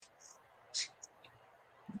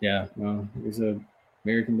Yeah, well, it's a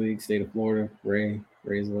American League, state of Florida, Ray's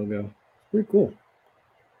logo. Pretty cool.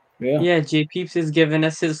 Yeah. Yeah, JPeeps is giving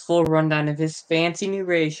us his full rundown of his fancy new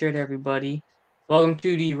Rays shirt, everybody. Welcome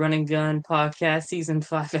to the Run and Gun Podcast, Season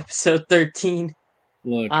 5, Episode 13.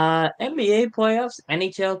 Look, NBA playoffs,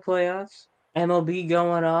 NHL playoffs, MLB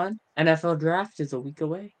going on, NFL draft is a week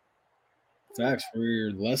away. facts, we're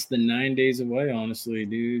less than 9 days away, honestly,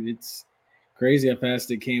 dude. It's crazy how fast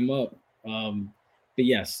it came up. But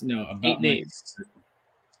yes, no, about 8 days.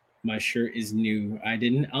 my shirt is new. I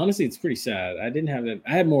didn't honestly. It's pretty sad. I didn't have that.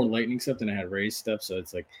 I had more lightning stuff than I had raised stuff, so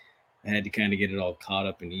it's like I had to kind of get it all caught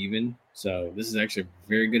up and even. So this is actually a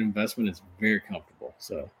very good investment. It's very comfortable,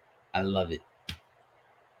 so I love it.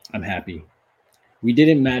 I'm happy. We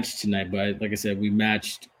didn't match tonight, but like I said, we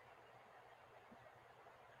matched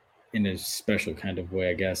in a special kind of way.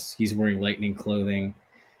 I guess he's wearing lightning clothing.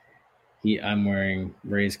 I'm wearing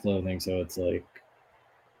Ray's clothing, so it's like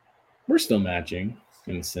we're still matching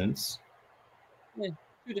in a sense. Yeah,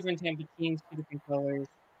 two different types of teams, two different colors,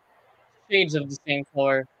 shades of the same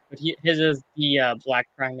color, but his is the black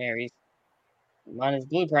primaries. Mine is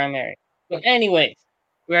blue primary. But anyways,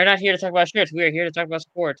 we are not here to talk about shirts. We are here to talk about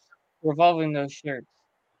sports revolving those shirts.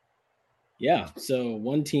 Yeah, so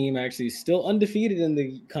one team actually still undefeated in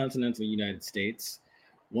the continental United States.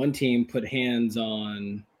 One team put hands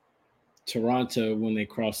on Toronto when they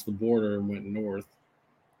crossed the border and went north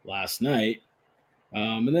last night.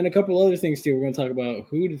 And then a couple other things too. We're going to talk about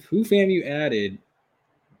who FAMU added,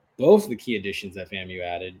 both the key additions that FAMU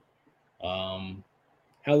added, how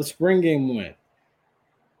the spring game went,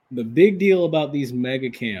 the big deal about these mega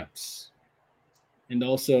camps, and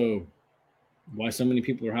also why so many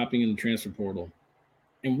people are hopping in the transfer portal.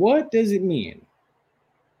 And what does it mean?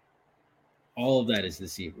 All of that is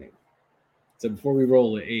this evening. So before we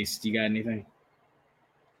roll it, Ace, do you got anything?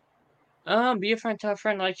 Be a friend, tell a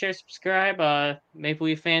friend, like, share, subscribe. Maple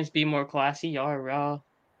Leaf fans, be more classy. Y'all are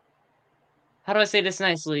how do I say this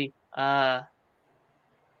nicely? Bad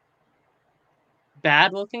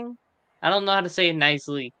looking. I don't know how to say it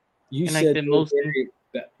nicely. You And like said the they're most,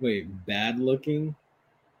 bad looking.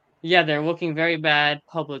 yeah, they're looking very bad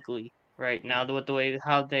publicly right now. With the way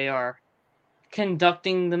how they are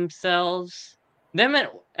conducting themselves. Them and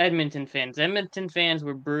Edmonton fans. Edmonton fans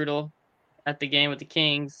were brutal at the game with the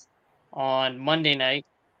Kings on Monday night.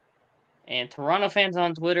 And Toronto fans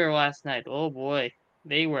on Twitter last night, oh boy,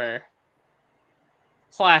 they were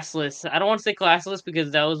classless. I don't want to say classless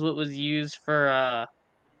because that was what was used for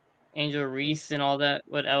Angel Reese and all that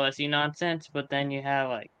with LSU nonsense. But then you have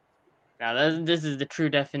like, now this is the true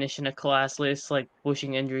definition of classless, like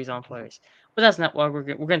wishing injuries on players. But that's not why we're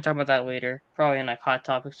gonna talk about that later, probably in like hot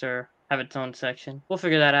topics or have its own section. We'll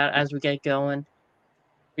figure that out as we get going.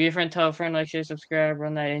 Be a friend, tell a friend, like, share, subscribe,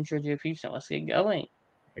 run that intro to your peeps, and let's get going.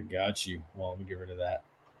 I got you. Well, let me get rid of that.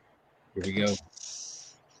 Here we go.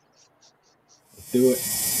 Let's do it.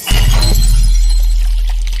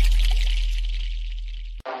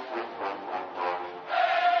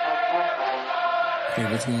 Hey,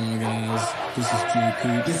 what's going on, guys? This is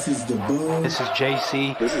JP. This is the Bug. This is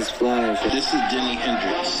JC. This is Flash. This is Denny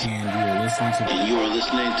Hendricks. And you are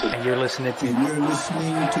listening to And you're listening to And you're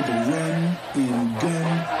listening to the Run and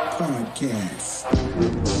Gun Podcast.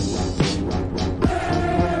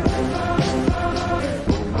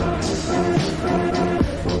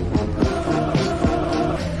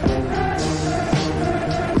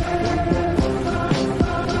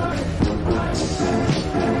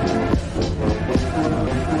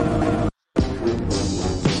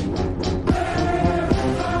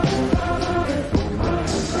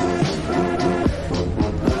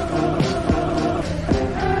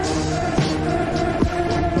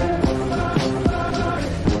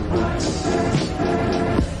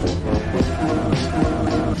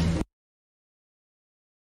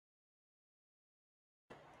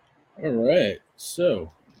 All right,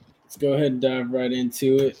 so let's go ahead and dive right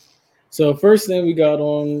into it. So first thing we got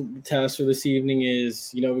on the task for this evening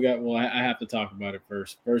is, I have to talk about it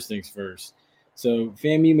first. First things first. So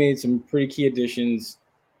FAMU made some pretty key additions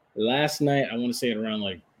last night. I want to say at around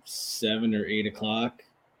like 7 or 8 o'clock.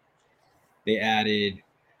 They added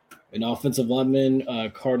an offensive lineman,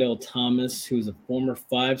 Cardell Thomas, who's a former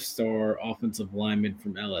 5-star offensive lineman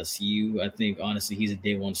from LSU. I think, honestly, he's a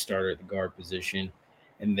day one starter at the guard position.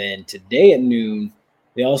 And then today at noon,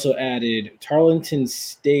 they also added Tarleton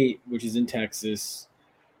State, which is in Texas,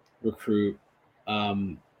 recruit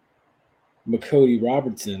McCody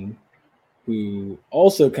Robertson, who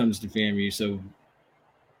also comes to FAMU. So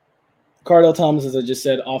Cardell Thomas, as I just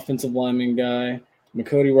said, offensive lineman guy.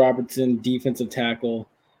 McCody Robertson, defensive tackle.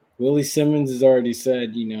 Willie Simmons has already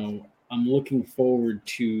said, I'm looking forward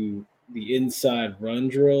to the inside run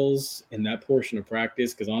drills in that portion of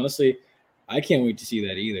practice because honestly, I can't wait to see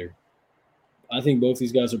that either. I think both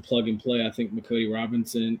these guys are plug and play. I think McCody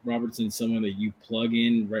Robertson's someone that you plug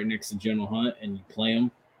in right next to General Hunt and you play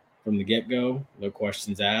him from the get go, no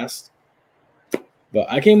questions asked. But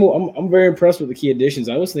I'm very impressed with the key additions.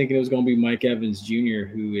 I was thinking it was going to be Mike Evans Jr.,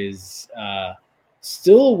 who is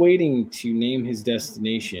still waiting to name his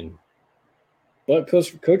destination. But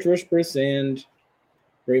Coach Rishbris and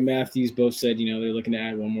Ray Matthews both said, they're looking to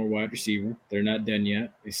add one more wide receiver. They're not done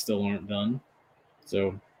yet. They still aren't done.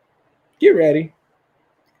 So get ready.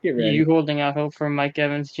 Get ready. You holding out hope for Mike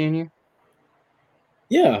Evans Jr.?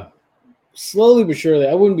 Yeah. Slowly but surely.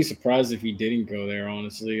 I wouldn't be surprised if he didn't go there,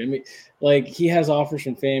 honestly. I mean, like, he has offers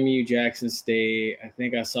from FAMU, Jackson State. I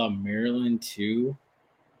think I saw Maryland, too.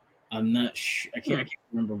 I'm not sure. I can't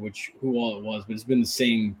remember who all it was, but it's been the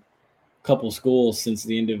same couple schools since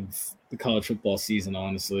the end of the college football season,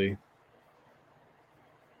 honestly.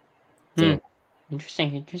 So.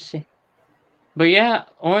 Interesting. But yeah,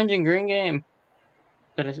 orange and green game.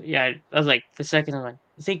 But I was like, for a second, I'm like,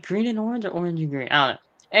 is it green and orange or orange and green? I don't know.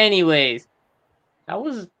 Anyways, that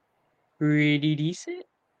was pretty decent,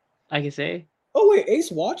 I can say. Oh, wait, Ace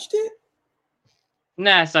watched it?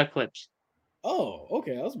 Nah, I saw clips. Oh,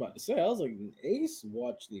 okay. I was about to say, I was like, Ace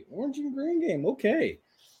watched the orange and green game. Okay.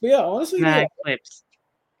 But yeah, honestly, Clips.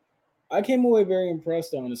 I came away very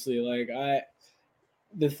impressed, honestly. Like,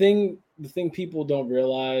 the thing people don't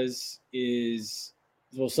realize is,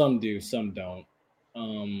 well, some do, some don't.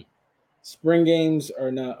 Spring games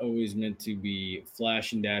are not always meant to be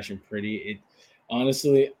flash and dash and pretty.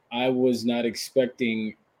 Honestly, I was not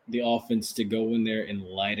expecting the offense to go in there and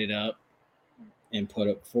light it up and put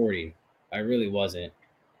up 40. I really wasn't.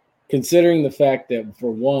 Considering the fact that,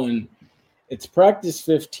 for one, it's practice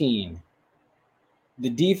 15. The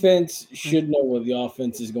defense should know what the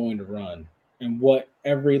offense is going to run and what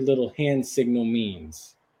every little hand signal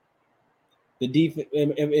means. The defense,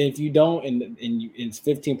 if you don't, and it's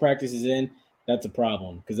 15 practices in, that's a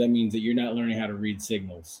problem because that means that you're not learning how to read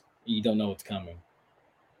signals. You don't know what's coming.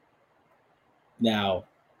 Now,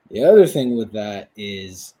 the other thing with that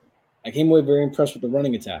is I came away very impressed with the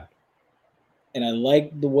running attack. And I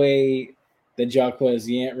liked the way that Jaquez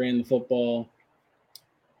Yant ran the football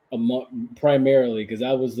primarily because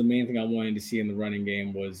that was the main thing I wanted to see in the running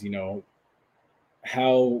game was,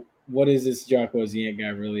 what is this Jaquez Yant guy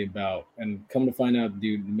really about? And come to find out,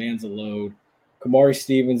 dude, the man's a load. Kamari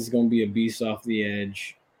Stevens is going to be a beast off the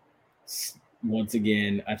edge. Once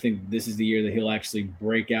again, I think this is the year that he'll actually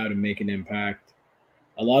break out and make an impact.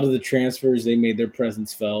 A lot of the transfers, they made their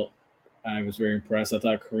presence felt. I was very impressed. I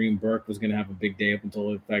thought Kareem Burke was going to have a big day up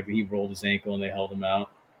until the fact that he rolled his ankle and they held him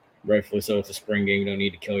out. Rightfully so. It's a spring game. You don't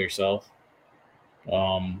need to kill yourself.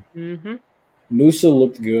 Musa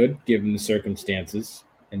looked good given the circumstances,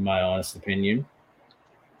 in my honest opinion.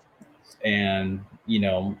 And,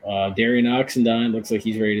 Darian Oxendine looks like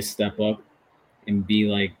he's ready to step up and be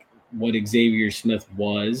like what Xavier Smith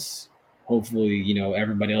was. Hopefully,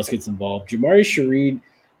 everybody else gets involved. Jamari Shareed,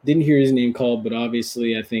 didn't hear his name called, but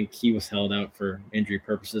obviously I think he was held out for injury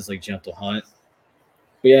purposes like Gentle Hunt.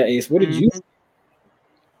 But yeah, Ace, what did you think?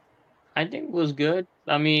 I think it was good.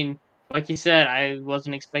 I mean, like you said, I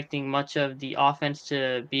wasn't expecting much of the offense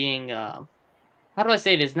to being how do I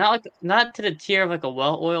say this? Not to the tier of like a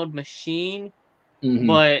well-oiled machine,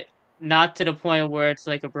 but not to the point where it's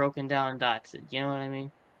like a broken down Datsun. You know what I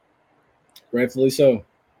mean? Rightfully so.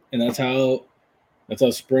 And that's how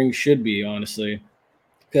spring should be, honestly.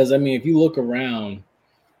 Because, I mean, if you look around,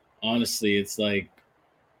 honestly, it's like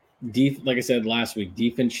I said last week,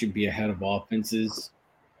 defense should be ahead of offenses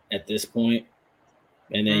at this point.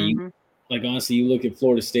 And then honestly, you look at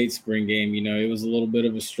Florida State's spring game, it was a little bit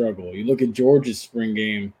of a struggle. You look at Georgia's spring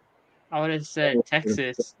game. I would have said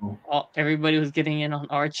Texas. Everybody was getting in on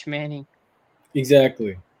Arch Manning.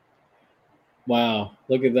 Exactly. Wow,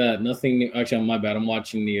 look at that. Nothing new. Actually, my bad. I'm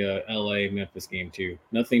watching the LA-Memphis game too.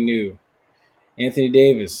 Nothing new. Anthony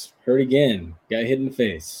Davis, hurt again. Got hit in the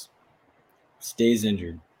face. Stays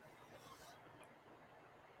injured.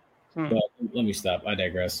 But let me stop. I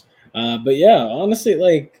digress. But yeah,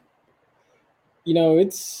 honestly,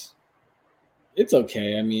 it's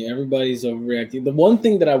okay. I mean, everybody's overreacting. The one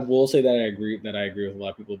thing that I will say that I agree with a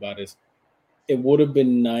lot of people about is it would have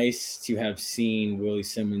been nice to have seen Willie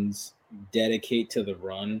Simmons dedicate to the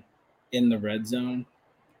run in the red zone.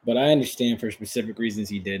 But I understand for specific reasons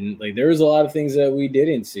he didn't. Like, there was a lot of things that we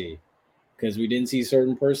didn't see because we didn't see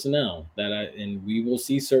certain personnel and we will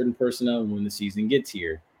see certain personnel when the season gets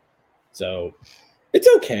here. So it's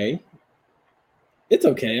okay. It's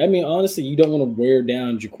okay. I mean, honestly, you don't want to wear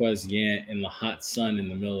down Jaquez Yant in the hot sun in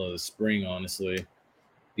the middle of the spring, honestly,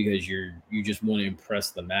 because you just want to impress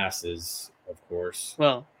the masses, of course.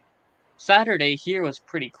 Well, Saturday here was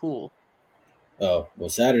pretty cool. Oh, well,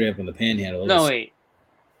 Saturday up in the Panhandle, it No, was wait.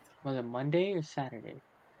 Was it Monday or Saturday?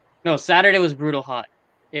 No, Saturday was brutal hot.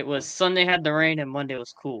 It was Sunday had the rain and Monday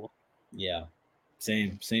was cool. yeah,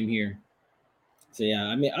 same here. So yeah,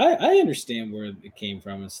 I mean, I understand where it came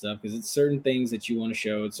from and stuff because it's certain things that you want to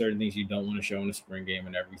show, it's certain things you don't want to show in a spring game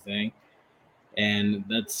and everything. And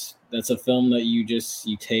that's a film that you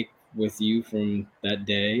take with you from that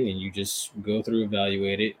day and you just go through,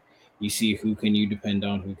 evaluate it. You see who can you depend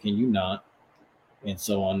on, who can you not, and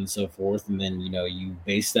so on and so forth. And then you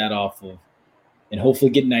base that off of and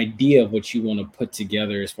hopefully get an idea of what you want to put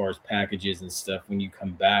together as far as packages and stuff when you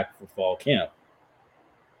come back for fall camp.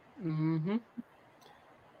 Mm-hmm.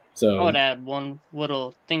 I So would add one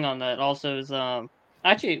little thing on that also is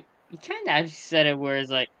actually you kind of actually said it where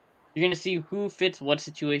it's like you're gonna see who fits what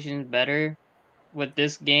situations better with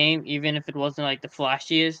this game, even if it wasn't like the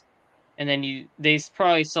flashiest. And then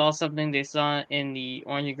probably saw something they saw in the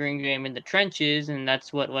orange and green game in the trenches, and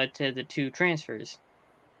that's what led to the two transfers.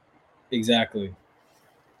 exactly.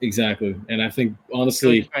 Exactly. And I think Coaches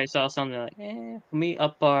honestly, probably saw something like, let me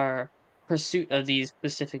up our pursuit of these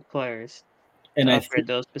specific players and to I think upgrade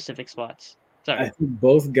those specific spots. I Sorry. think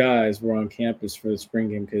both guys were on campus for the spring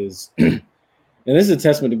game because, and this is a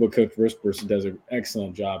testament to what Coach Risperson does an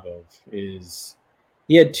excellent job of. Is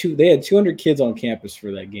they had 200 kids on campus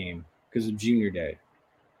for that game because of junior day.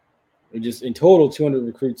 Just in total 200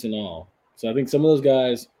 recruits in all. So I think some of those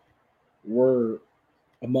guys were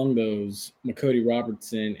among those McCody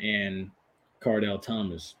Robertson and Cardell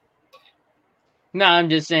Thomas. No, I'm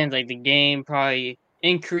just saying like the game probably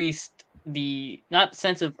increased the not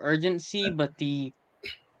sense of urgency, but the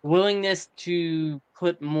willingness to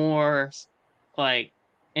put more like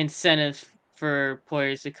incentive for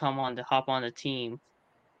players to come on to hop on the team.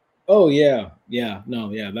 Oh yeah,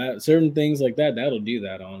 no, yeah. That certain things like that'll do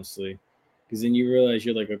that honestly, because then you realize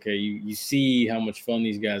you're like, okay, you see how much fun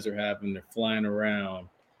these guys are having. They're flying around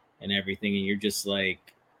and everything, and you're just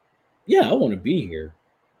like, yeah, I want to be here.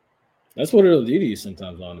 That's what it'll do to you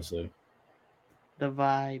sometimes, honestly. The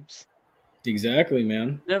vibes. Exactly,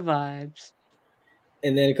 man. The vibes.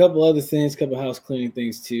 And then a couple other things, couple house cleaning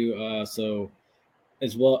things too. So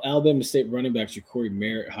as well, Alabama State running back Ja'Cory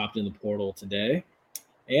Merritt hopped in the portal today.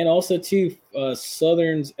 And also, too,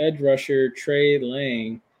 Southern's edge rusher Trey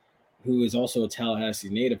Lang, who is also a Tallahassee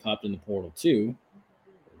native, hopped in the portal too.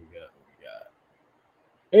 What we got? What we got?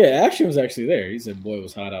 Oh, yeah, Action was actually there. He said, "Boy, it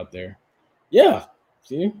was hot out there." Yeah,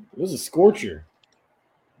 see, it was a scorcher.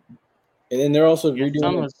 And then they're also Yeah,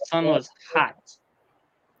 redoing. sun was hot.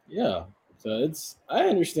 Yeah, so I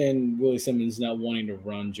understand Willie Simmons not wanting to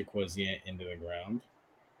run Jaquezziant into the ground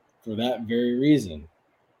for that very reason.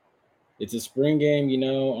 It's a spring game,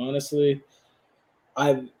 honestly.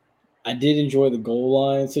 I I did enjoy the goal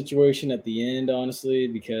line situation at the end, honestly,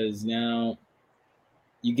 because now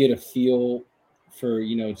you get a feel for,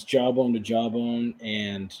 it's jawbone to jawbone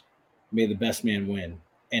and may the best man win.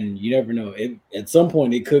 And you never know. At some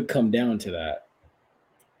point it could come down to that.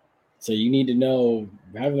 So you need to know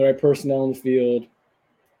having the right personnel on the field,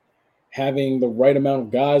 having the right amount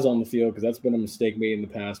of guys on the field, because that's been a mistake made in the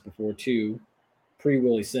past before too, pre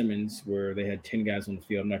Willie Simmons, where they had 10 guys on the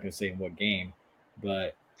field. I'm not going to say in what game,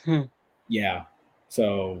 but yeah.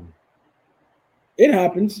 So it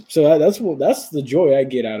happens. So that's the joy I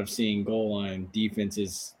get out of seeing goal line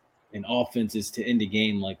defenses and offenses to end a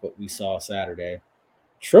game like what we saw Saturday.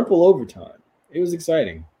 Triple overtime. It was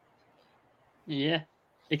exciting. Yeah.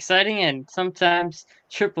 Exciting, and sometimes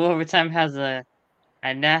triple overtime has a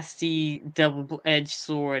nasty double-edged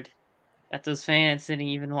sword that those fans sitting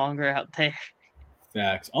even longer out there.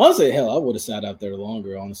 Facts. Honestly, hell, I would have sat out there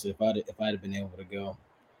longer. Honestly, if I'd have been able to go,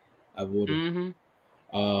 I would have.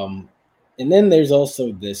 Mm-hmm. And then there's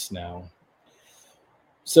also this now.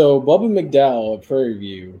 So Bubba McDowell at Prairie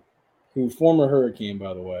View, who former Hurricane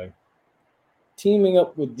by the way, teaming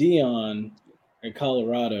up with Dion at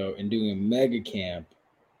Colorado and doing a mega camp.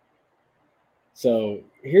 So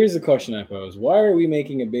here's the question I pose: why are we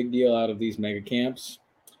making a big deal out of these mega camps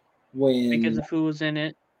Because when? of who was in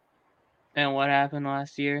it and what happened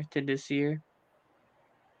last year to this year.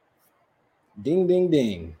 Ding, ding,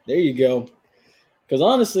 ding. There you go. Because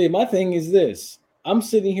honestly, my thing is this: I'm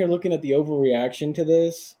sitting here looking at the overreaction to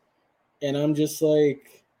this, and I'm just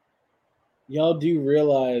like, y'all do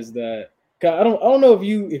realize that? I don't know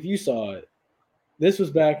if you saw it. This was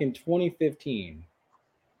back in 2015.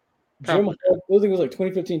 I Probably think it was like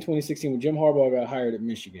 2015, 2016 when Jim Harbaugh got hired at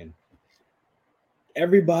Michigan.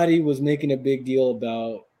 everybody was making a big deal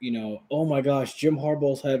about, oh my gosh, Jim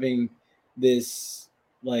Harbaugh's having this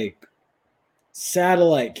like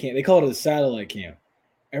satellite camp. They call it a satellite camp.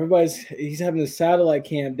 He's having a satellite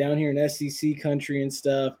camp down here in SEC country and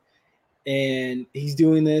stuff. And he's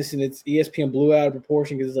doing this, and it's ESPN blew out of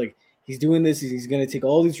proportion because it's like he's doing this. He's going to take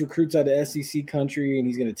all these recruits out of SEC country, and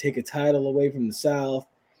he's going to take a title away from the South.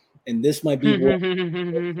 And this might be what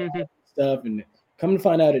stuff. And come to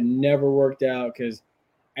find out, it never worked out because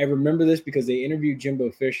I remember this because they interviewed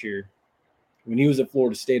Jimbo Fisher when he was at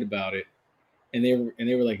Florida State about it, and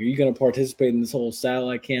they were like, "Are you going to participate in this whole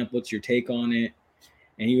satellite camp? What's your take on it?"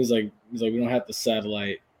 And he was like, "We don't have to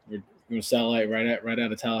satellite. We're going to satellite right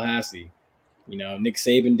out of Tallahassee." Nick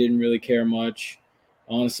Saban didn't really care much,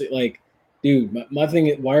 honestly. Like, dude, my thing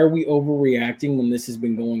is, why are we overreacting when this has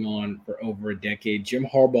been going on for over a decade? Jim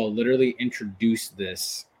Harbaugh literally introduced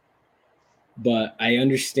this. But I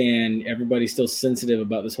understand everybody's still sensitive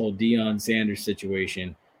about this whole Deion Sanders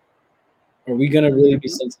situation. Are we going to really be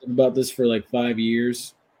sensitive about this for like 5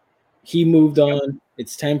 years? He moved on.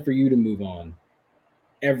 It's time for you to move on.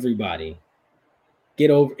 Everybody. Get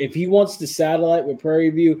over. If he wants to satellite with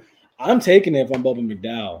Prairie View, I'm taking it if I'm Bubba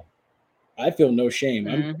McDowell. I feel no shame.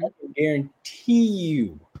 I can guarantee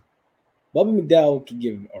you Bubba McDowell can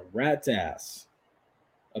give a rat's ass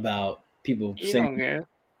about people saying care.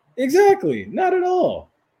 Exactly. Not at all.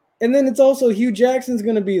 And then it's also Hugh Jackson's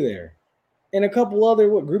going to be there. And a couple other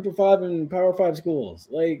group of 5 and Power 5 schools.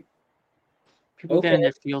 Like, people get in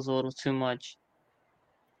their feels a little too much.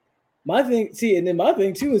 My thing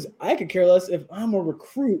too is I could care less if I'm a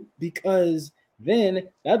recruit because then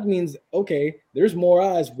that means there's more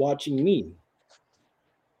eyes watching me.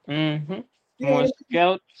 More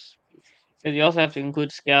scouts. Because you also have to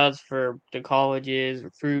include scouts for the colleges,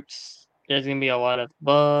 recruits. There's gonna be a lot of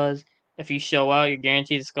buzz. If you show out, you're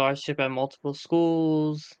guaranteed a scholarship at multiple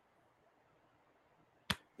schools.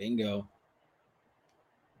 Bingo.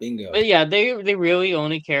 But yeah, they really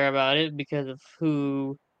only care about it because of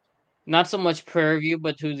who, not so much Purview,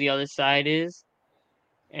 but who the other side is,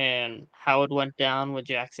 and how it went down with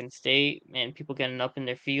Jackson State, and people getting up in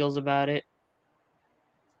their feels about it.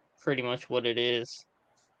 Pretty much what it is.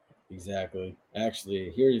 Exactly.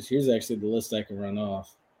 Actually, here's actually the list I can run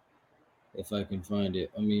off if I can find it.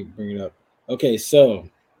 Let me bring it up. Okay, so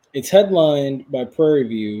it's headlined by Prairie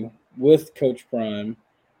View with Coach Prime.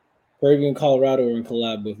 Prairie View and Colorado are in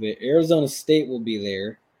collab with it. Arizona State will be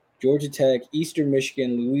there. Georgia Tech, Eastern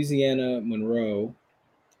Michigan, Louisiana, Monroe.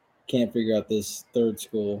 Can't figure out this third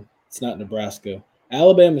school. It's not Nebraska.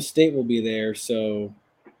 Alabama State will be there, so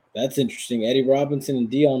that's interesting. Eddie Robinson and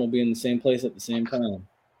Dion will be in the same place at the same time.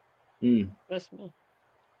 That's me.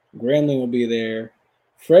 Grambling will be there.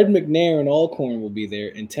 Fred McNair and Alcorn will be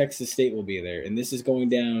there, and Texas State will be there. And this is going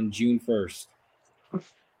down June 1st.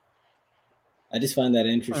 I just find that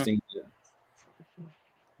interesting.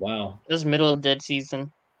 Wow. This middle of dead season.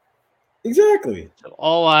 Exactly. So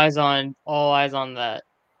all eyes on that.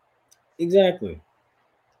 Exactly.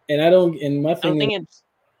 And I don't think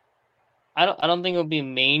it'll be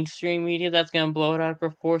mainstream media that's gonna blow it out of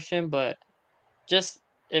proportion, but just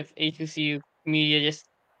if HBCU media just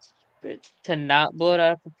to not blow it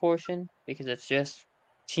out of proportion because it's just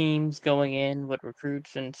teams going in with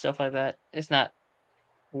recruits and stuff like that. It's not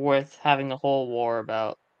worth having the whole war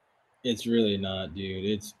about. It's really not, dude.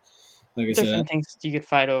 It's like I Different said, things you could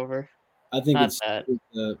fight over. I think not it's that.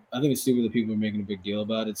 I think it's stupid that people are making a big deal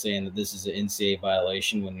about it, saying that this is an NCAA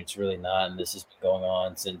violation when it's really not, and this has been going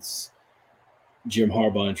on since Jim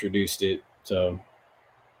Harbaugh introduced it. So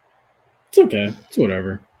it's okay. It's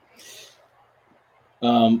whatever.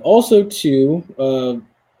 Also, too. Oh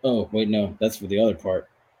wait, no, that's for the other part.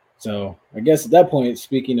 So I guess at that point,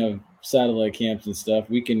 speaking of satellite camps and stuff,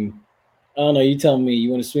 we can. I don't know. You tell me. You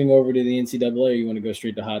want to swing over to the NCAA, or you want to go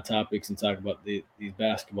straight to hot topics and talk about these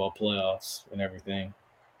basketball playoffs and everything?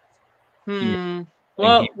 Well,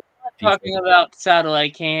 we're talking about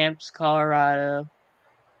satellite camps, Colorado.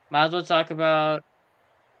 Might as well talk about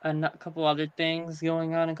a couple other things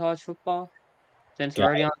going on in college football, since we're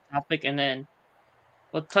already on the topic, and then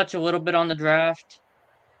we'll touch a little bit on the draft,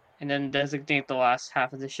 and then designate the last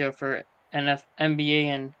half of the show for NBA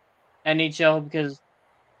and NHL, because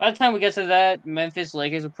by the time we get to that, Memphis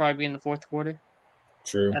Lakers will probably be in the fourth quarter.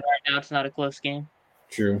 True. And right now, it's not a close game.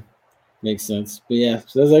 True. Makes sense. But yeah,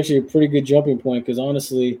 so that's actually a pretty good jumping point because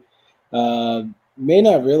honestly, may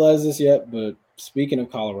not realize this yet, but speaking of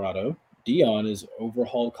Colorado, Dion has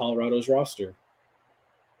overhauled Colorado's roster.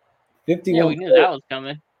 51 Yeah, we knew that was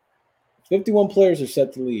coming. 51 players are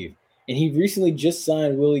set to leave, and he recently just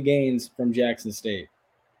signed Willie Gaines from Jackson State.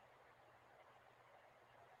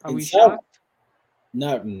 Are we shocked?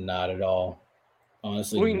 Not at all.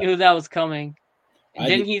 Honestly, We knew that was coming. I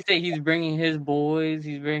Didn't did. he say he's bringing his boys?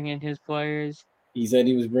 He's bringing his players. He said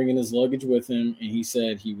he was bringing his luggage with him, and he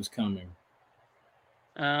said he was coming.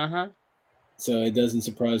 Uh-huh. So it doesn't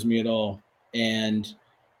surprise me at all. And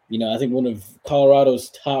I think one of Colorado's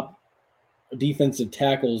top defensive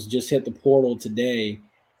tackles just hit the portal today,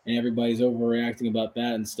 and everybody's overreacting about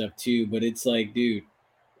that and stuff too. But it's like, dude,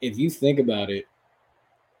 if you think about it,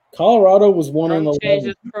 Colorado was 1-11. Trump changed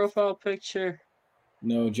his profile picture.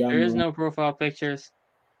 No, There John is Moran. no profile pictures.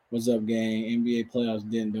 What's up, gang? NBA playoffs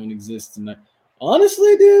don't exist tonight.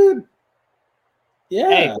 Honestly, dude. Yeah.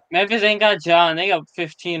 Hey, Memphis ain't got John. They got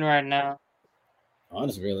 15 right now.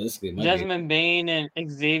 Honestly, realistically, it might be. Desmond Bain and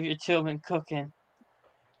Xavier Tillman cooking.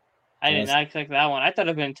 I did Yes. not expect that one. I thought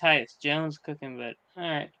it would have been Tyus Jones cooking, but all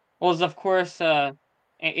right. Well, of course,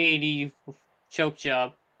 AD choke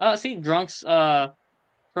job. See, Drunk's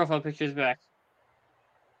profile picture's back.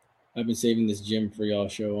 I've been saving this gym for y'all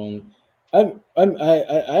show only. I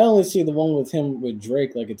only see the one with him with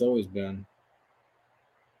Drake like it's always been.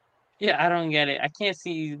 Yeah, I don't get it. I can't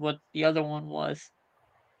see what the other one was.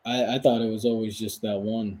 I thought it was always just that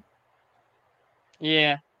one.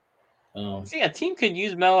 Yeah. Um, See, a team could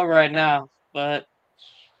use Melo right now, but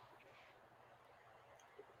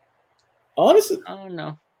honestly, I don't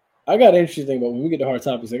know. I got an interesting thing, but when we get to hard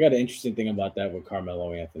topics, I got an interesting thing about that with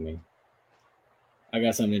Carmelo Anthony. I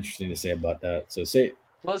got something interesting to say about that. So say,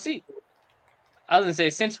 Well, see, I was gonna say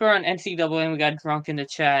since we're on NCAA and we got Drunk in the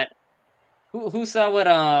chat, who saw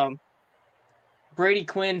what Brady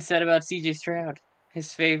Quinn said about CJ Stroud,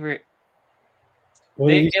 his favorite? what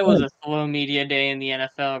did he It was say? a slow media day in the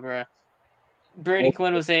NFL, bro. Brady Oh,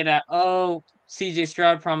 Quinn was saying that, CJ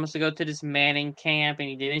Stroud promised to go to this Manning camp and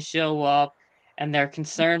he didn't show up, and there are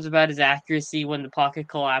concerns about his accuracy when the pocket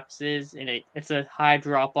collapses, and it's a high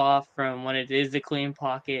drop off from when it is the clean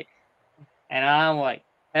pocket. And I'm like,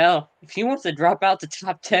 hell, if he wants to drop out the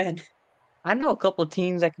top 10, I know a couple of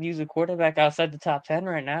teams that could use a quarterback outside the top 10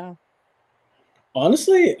 right now.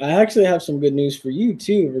 honestly, I actually have some good news for you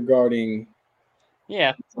too regarding.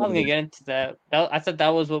 Yeah, I was gonna get into that. I thought that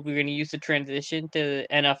was what we were gonna use to transition to the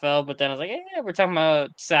NFL, but then I was like, yeah, we're talking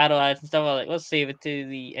about satellites and stuff. I was like, let's save it to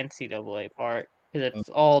the NCAA part because it's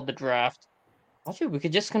all the draft. Actually, we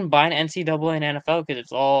could just combine NCAA and NFL because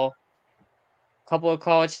it's all a couple of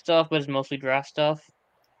college stuff, but it's mostly draft stuff.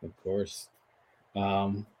 Of course.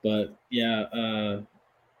 But yeah,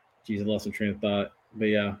 geez, I lost my train of thought. But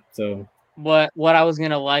yeah, so What I was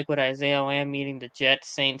gonna like with Isaiah Lamb meeting the Jets,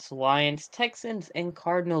 Saints, Lions, Texans, and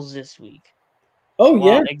Cardinals this week. oh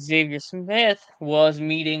yeah, While Xavier Smith was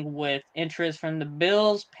meeting with interest from the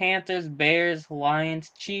Bills, Panthers, Bears, Lions,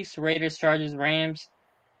 Chiefs, Raiders, Chargers, Rams.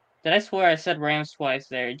 Did I swear I said Rams twice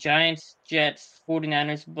there? Giants, Jets,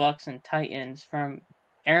 49ers, Bucks, and Titans from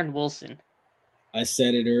Aaron Wilson. I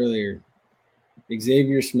said it earlier.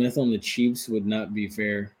 Xavier Smith on the Chiefs would not be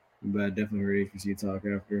fair, but I definitely heard HBC talk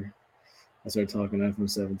after I started talking iPhone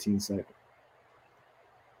 17 sec.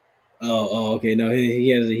 Okay. No, he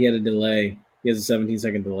had a delay. He has a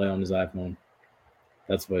 17-second delay on his iPhone.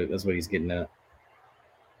 That's what he's getting at.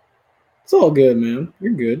 It's all good, man.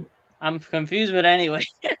 You're good. I'm confused, but anyway.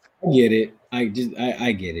 I get it. I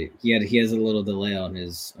get it. He has a little delay on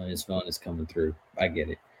his phone. It's coming through. I get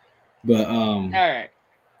it. But All right.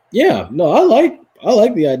 yeah, no, I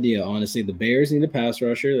like the idea. Honestly, the Bears need a pass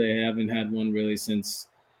rusher. They haven't had one really since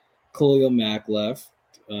Khalil Mack left.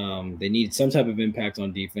 They need some type of impact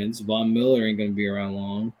on defense. Von Miller ain't going to be around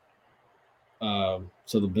long.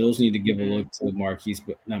 So the Bills need to give a look to not Marquise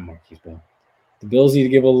Bell. The Bills need to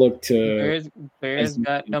give a look to Bears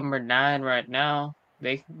got number 9 right now.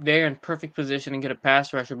 They're in perfect position to get a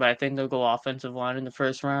pass rusher, but I think they'll go offensive line in the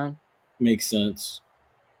first round. Makes sense.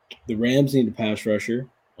 The Rams need a pass rusher,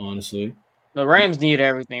 honestly. The Rams need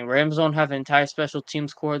everything. Rams don't have an entire special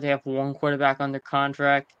teams core. They have one quarterback under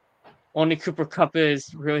contract. Only Cooper Kupp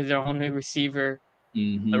is really their only receiver.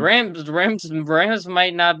 Mm-hmm. The Rams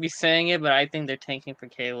might not be saying it, but I think they're tanking for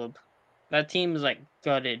Caleb. That team is like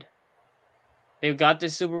gutted. They've got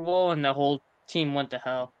this Super Bowl, and the whole team went to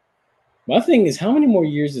hell. My thing is, how many more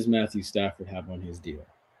years does Matthew Stafford have on his deal?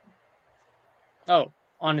 Oh,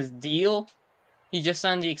 on his deal, he just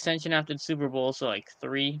signed the extension after the Super Bowl, so like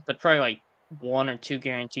 3, but probably like 1 or 2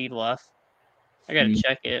 guaranteed left. I gotta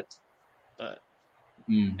check it, but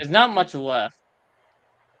there's not much left.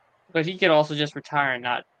 But he could also just retire and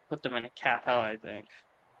not put them in a cap hell, I think.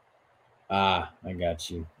 I got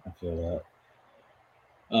you. I feel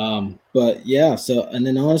that. But yeah, so and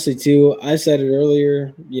then honestly too, I said it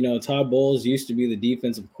earlier, Todd Bowles used to be the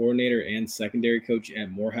defensive coordinator and secondary coach at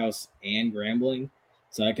Morehouse and Grambling.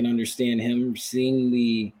 So I can understand him seeing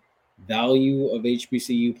the value of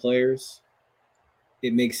HBCU players.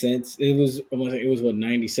 It makes sense. It was what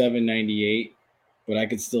 97, 98, but I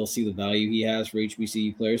could still see the value he has for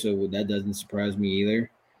HBCU players, so that doesn't surprise me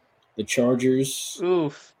either. The Chargers,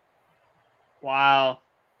 Oof. Wow.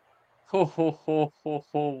 Ho ho ho ho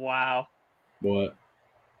ho wow. what?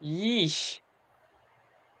 Yeesh.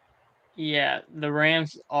 Yeah, the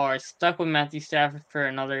Rams are stuck with Matthew Stafford for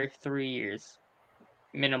another 3 years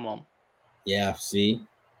minimum. Yeah, see,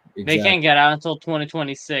 They can't exactly, get out until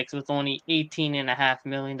 2026 with only $18.5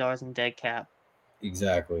 million in dead cap.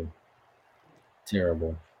 exactly.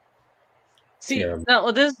 Terrible, See, terrible. now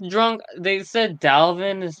with this drunk, they said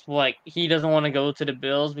Dalvin is like he doesn't want to go to the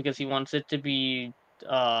Bills because he wants it to be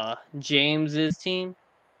James's team,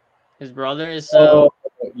 his brother. Oh, So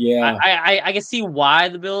I yeah. I I can see why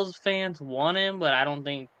the Bills fans want him, but I don't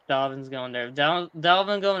think Dalvin's going there. If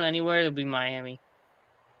Dalvin going anywhere, it'll be Miami.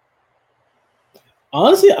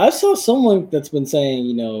 Honestly, I saw someone that's been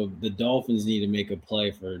saying, the Dolphins need to make a play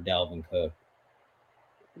for Dalvin Cook.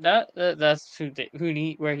 That's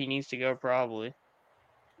where he needs to go probably.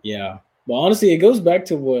 Yeah, but honestly, it goes back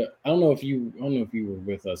to what I don't know if you were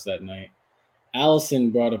with us that night. Allison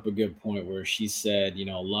brought up a good point where she said,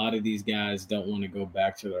 a lot of these guys don't want to go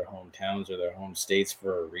back to their hometowns or their home states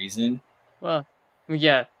for a reason. Well,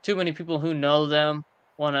 yeah, too many people who know them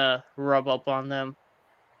want to rub up on them.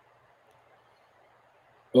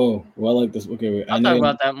 Oh, well, I like this. Okay, wait. I I'll talk know.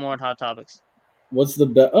 about that more in Hot Topics. What's the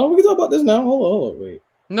best? Oh, we can talk about this now. Hold on, wait.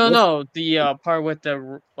 No, What's no, the part with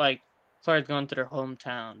the players going to their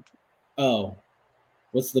hometown. oh,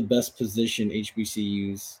 what's the best position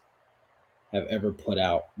HBCUs have ever put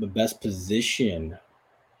out? The best position.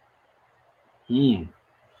 Hmm.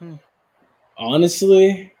 Hmm.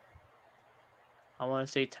 Honestly, I want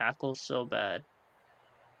to say tackle so bad.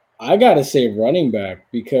 I gotta say running back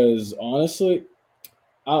because honestly,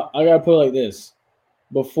 I gotta put it like this: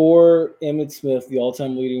 before Emmitt Smith, the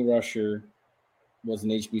all-time leading rusher, was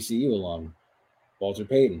an HBCU alum, Walter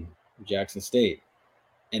Payton, Jackson State,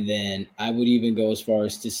 and then I would even go as far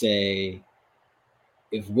as to say,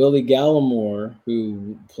 if Willie Gallimore,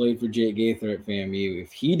 who played for Jake Gaither at FAMU,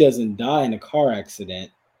 if he doesn't die in a car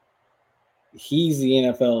accident, he's the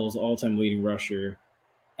NFL's all-time leading rusher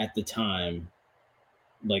at the time.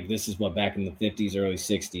 Like this is what back in the 50s, early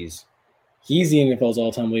 60s. He's the NFL's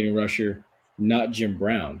all-time leading rusher, not Jim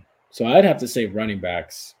Brown. So I'd have to say running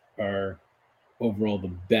backs are overall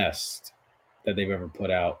the best that they've ever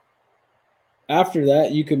put out. After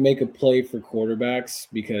that, you could make a play for quarterbacks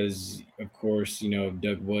because, of course,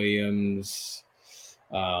 Doug Williams,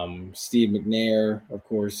 Steve McNair, of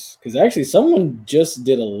course. Because actually, someone just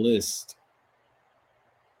did a list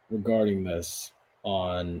regarding this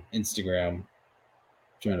on Instagram.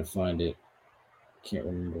 Trying to find it. Can't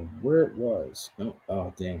remember where it was.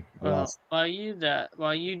 Oh dang, I lost. While you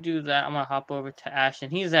do that, I'm gonna hop over to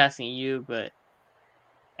Ashton. He's asking you, but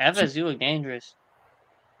FSU look dangerous.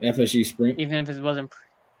 FSU Spring. Even if it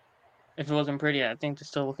wasn't pretty, I think they're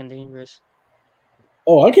still looking dangerous.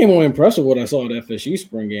 Oh, I came away impressed with what I saw at FSU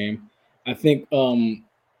spring game. I think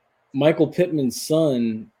Michael Pittman's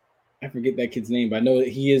son, I forget that kid's name, but I know that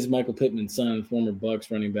he is Michael Pittman's son, former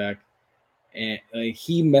Bucks running back, and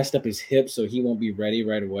he messed up his hip, so he won't be ready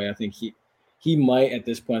right away. I think he might at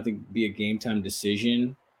this point, I think, be a game time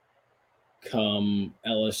decision come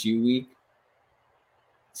LSU week.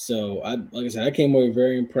 So like I said, I came away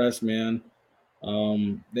very impressed, man.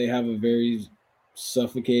 They have a very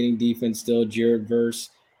suffocating defense still. Jared Verse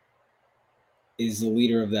is the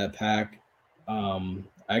leader of that pack. I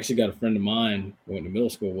actually got a friend of mine who went to middle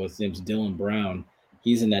school with. His name's Dylan Brown.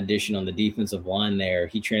 He's an addition on the defensive line there.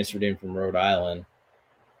 He transferred in from Rhode Island.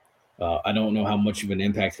 I don't know how much of an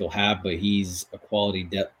impact he'll have, but he's a quality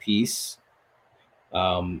depth piece.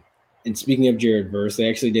 And speaking of Jared Verse, they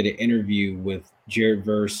actually did an interview with Jared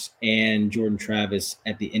Verse and Jordan Travis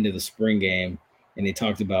at the end of the spring game, and they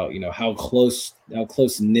talked about how close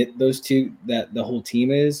knit those two, that the whole team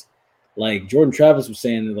is. Like Jordan Travis was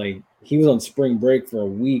saying that like he was on spring break for a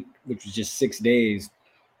week, which was just 6 days,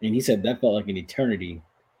 and he said that felt like an eternity.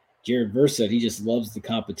 Jared Verse said he just loves the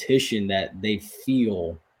competition that they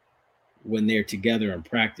feel when they're together in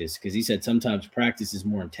practice, because he said sometimes practice is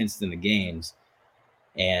more intense than the games.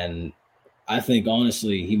 And I think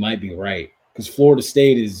honestly he might be right, because Florida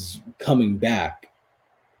State is coming back.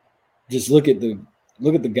 Just look at the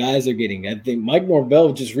guys they're getting. I think Mike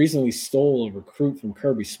Norvell just recently stole a recruit from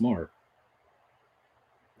Kirby Smart.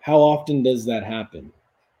 How often does that happen?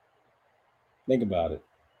 Think about it.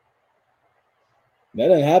 That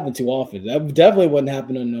doesn't happen too often. That definitely wasn't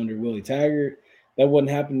happening under Willie Taggart. That wasn't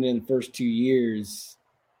happening in the first 2 years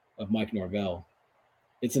of Mike Norvell.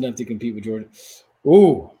 It's enough to compete with Georgia.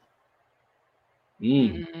 Ooh.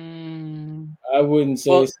 I wouldn't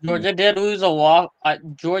say Well, so. Georgia did lose a lot.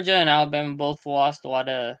 Georgia and Alabama both lost a lot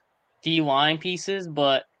of D-line pieces,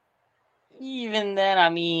 but even then, I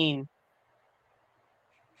mean,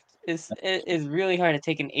 it's really hard to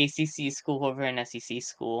take an ACC school over an SEC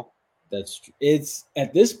school. That's true. It's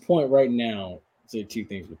at this point right now. I'll say two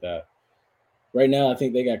things with that. Right now, I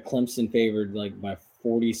think they got Clemson favored like by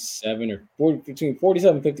 47 or 40, between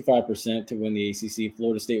 47 and 55% to win the ACC.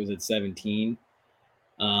 Florida State was at 17.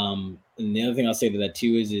 And the other thing I'll say to that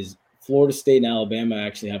too is Florida State and Alabama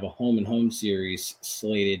actually have a home and home series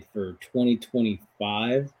slated for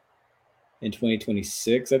 2025 and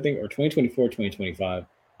 2026, I think, or 2024, 2025.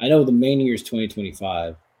 I know the main year is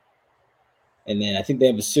 2025. And then I think they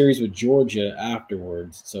have a series with Georgia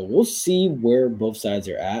afterwards. So we'll see where both sides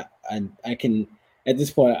are at. I can at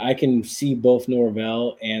this point I can see both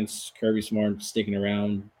Norvell and Kirby Smart sticking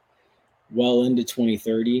around well into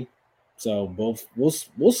 2030. So both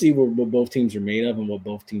we'll see what both teams are made of and what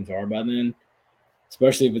both teams are by then.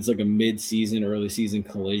 Especially if it's like a mid-season, early season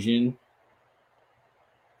collision.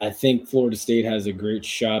 I think Florida State has a great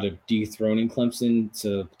shot of dethroning Clemson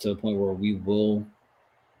to the point where we will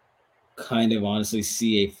kind of honestly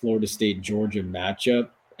see a Florida State Georgia matchup.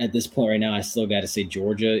 At this point right now, I still got to say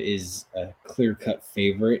Georgia is a clear-cut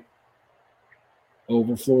favorite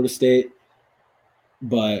over Florida State.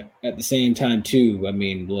 But at the same time, too, I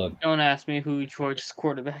mean, look. Don't ask me who Georgia's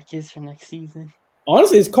quarterback is for next season.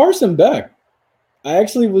 Honestly, it's Carson Beck. I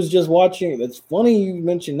actually was just watching. It's funny you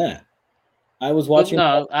mentioned that. I was watching.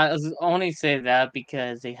 No, I was only say that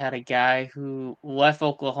because they had a guy who left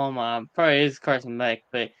Oklahoma. Probably is Carson Beck,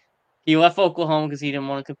 but he left Oklahoma because he didn't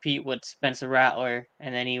want to compete with Spencer Rattler,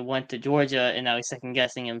 and then he went to Georgia, and now he's second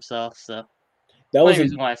guessing himself. So that was the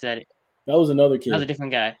reason why I said it. That was another kid. That was a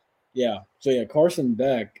different guy. Yeah. So yeah, Carson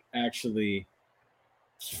Beck actually,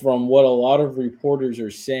 from what a lot of reporters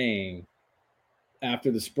are saying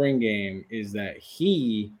after the spring game, is that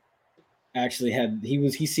he actually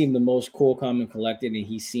he seemed the most cool, calm, and collected, and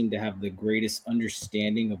he seemed to have the greatest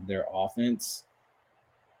understanding of their offense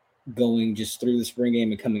going just through the spring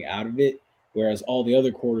game and coming out of it, whereas all the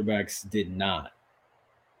other quarterbacks did not.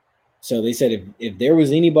 So they said if there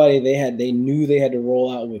was anybody they knew they had to roll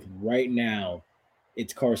out with right now,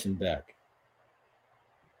 it's Carson Beck.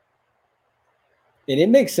 And it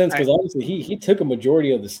makes sense because obviously he took a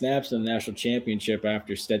majority of the snaps in the national championship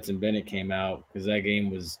after Stetson Bennett came out because that game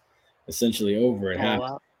was essentially over at half.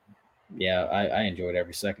 Wow. Yeah, I enjoyed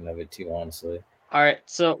every second of it too, honestly. All right,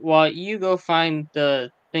 so while you go find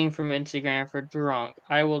the thing from Instagram for Drunk,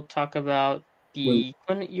 I will talk about Quinn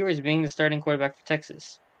Ewers being the starting quarterback for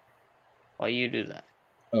Texas. While you do that.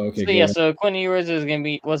 Oh, okay. So yeah, so Quinn Ewers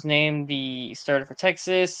was named the starter for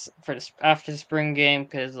Texas after the spring game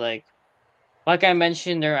because like I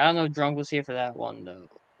mentioned there, I don't know if Drunk was here for that one though.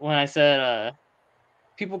 When I said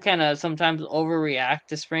people kind of sometimes overreact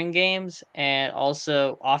to spring games, and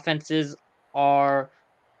also offenses are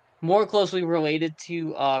more closely related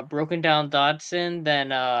to broken down Dodson than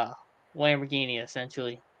Lamborghini,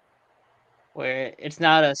 essentially. Where it's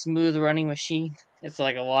not a smooth running machine. It's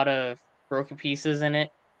like a lot of broken pieces in it.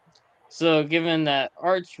 So given that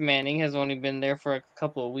Arch Manning has only been there for a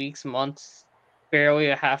couple of weeks, months, barely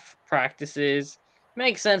a half practices,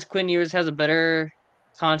 makes sense Quinn Ewers has a better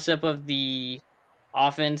concept of the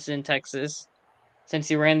offense in Texas since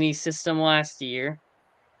he ran the system last year.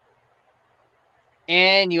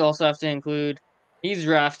 And you also have to include he's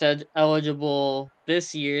draft eligible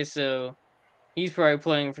this year, so he's probably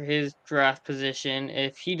playing for his draft position.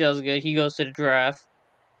 If he does good, he goes to the draft.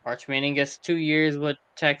 Arch Manning gets 2 years with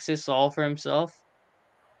Texas all for himself.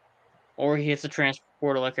 Or he hits a transfer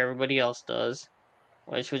portal like everybody else does,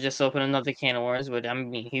 which would just open another can of worms. But I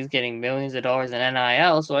mean, he's getting millions of dollars in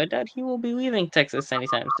NIL, so I doubt he will be leaving Texas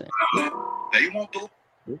anytime soon. They won't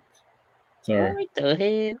do. Sorry. What the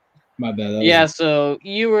hell? My bad. Yeah, so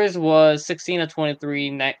Ewers was 16 of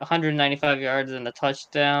 23, 195 yards and a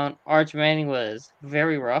touchdown. Arch Manning was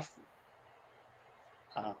very rough.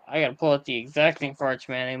 I gotta pull out the exact thing for Arch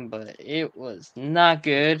Manning, but it was not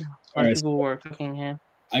good. A lot of people were cooking him.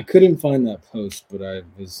 I couldn't find that post, but I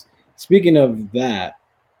was speaking of that.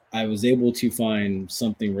 I was able to find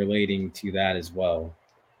something relating to that as well,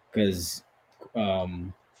 because, oh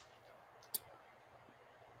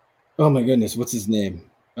my goodness, what's his name?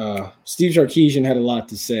 Steve Sarkisian had a lot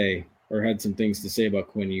to say, or had some things to say about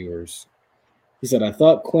Quinn Ewers. He said, "I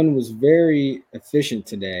thought Quinn was very efficient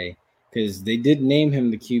today because they did name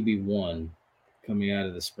him the QB1 coming out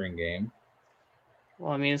of the spring game."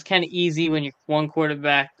 Well, I mean, it's kind of easy when your one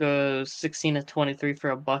quarterback goes 16 of 23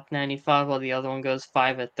 for $195, while the other one goes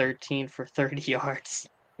 5 of 13 for 30 yards.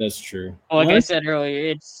 That's true. Well, like I said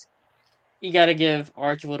earlier, you got to give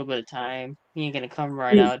Arch a little bit of time. He ain't gonna come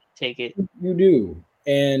right out and take it. You do.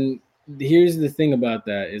 And here's the thing about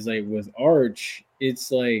that is like with Arch, it's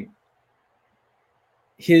like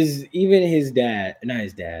his dad, not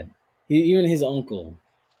his dad, even his uncle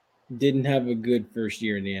didn't have a good first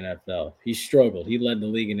year in the NFL. He struggled. He led the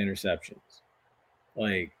league in interceptions.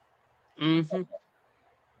 Like Mm-hmm.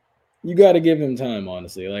 you got to give him time,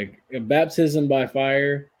 honestly. Like a baptism by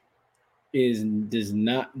fire does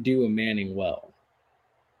not do a Manning well.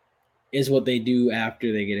 Is what they do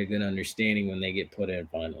after they get a good understanding when they get put in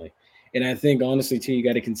finally. And I think honestly too, you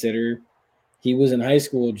got to consider he was in high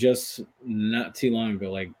school just not too long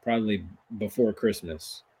ago, like probably before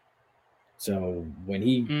Christmas. So when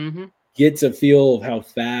he Mm-hmm. gets a feel of how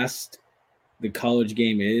fast the college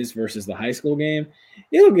game is versus the high school game,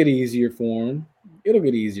 it'll get easier for him. It'll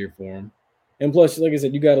get easier for him. And plus, like I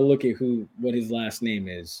said, you got to look at what his last name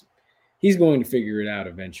is. He's going to figure it out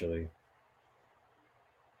eventually.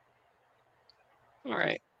 All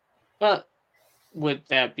right. But with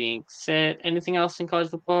that being said, anything else in college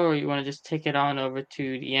football, or you want to just take it on over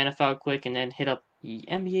to the NFL quick and then hit up the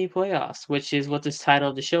NBA playoffs, which is what this title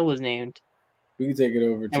of the show was named. We can take it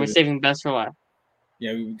over And we're saving best for last.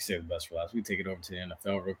 Yeah, we can save the best for last. We can take it over to the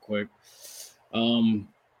NFL real quick. So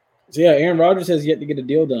yeah, Aaron Rodgers has yet to get a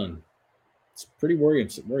deal done. It's pretty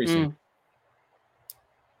worrisome.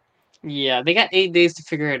 Yeah, they got 8 days to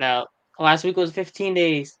figure it out. Last week was 15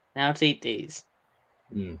 days. Now it's 8 days.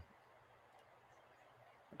 I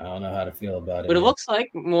don't know how to feel about it. But it looks like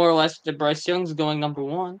more or less that Bryce Young's going number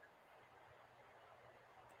 1.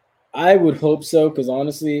 I would hope so, because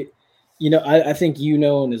honestly, I think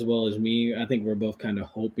and as well as me, I think we're both kind of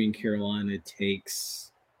hoping Carolina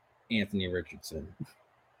takes Anthony Richardson.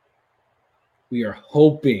 We are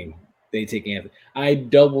hoping they take Anthony. I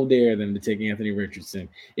double dare them to take Anthony Richardson.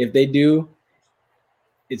 If they do,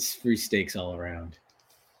 it's free steaks all around.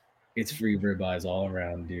 It's free ribeyes all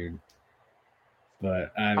around, dude.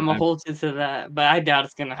 But I'm a hold you to that, but I doubt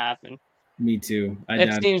it's gonna happen. Me too.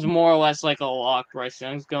 It seems more or less like a lock. Bryce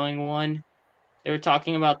Young's going 1. They were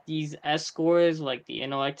talking about these S scores, like the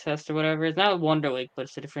intellect test or whatever. It's not Wonderlic, but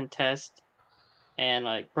it's a different test. And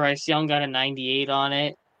like Bryce Young got a 98 on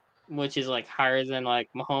it, which is like higher than like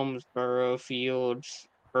Mahomes, Burrow, Fields,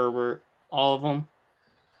 Herbert, all of them.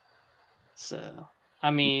 So,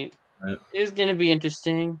 I mean, it's gonna be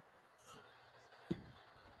interesting.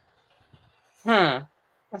 Huh?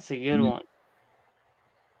 That's a good one.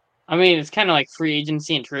 I mean, it's kind of like free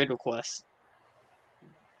agency and trade requests.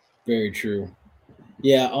 Very true.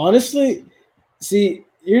 Yeah, honestly, see,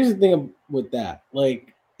 here's the thing with that.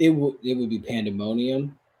 Like, it would be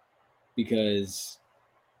pandemonium because,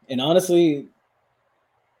 and honestly,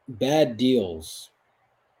 badly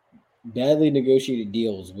negotiated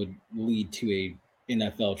deals would lead to a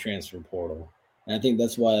NFL transfer portal. And I think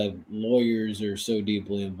that's why lawyers are so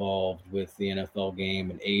deeply involved with the NFL game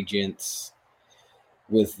and agents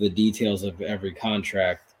with the details of every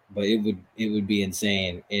contract. But it would be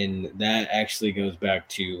insane. And that actually goes back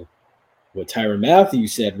to what Tyrann Mathieu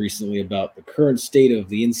said recently about the current state of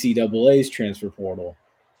the NCAA's transfer portal.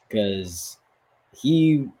 Because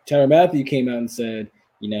Tyrann Mathieu came out and said,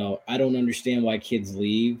 I don't understand why kids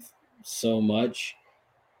leave so much.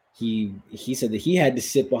 He said that he had to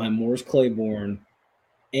sit behind Morris Claiborne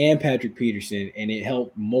and Patrick Peterson, and it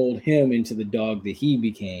helped mold him into the dog that he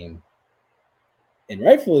became. And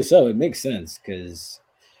rightfully so. It makes sense because,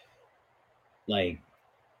 like,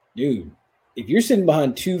 dude, if you're sitting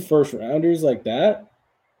behind 2 first rounders like that,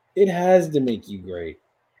 it has to make you great.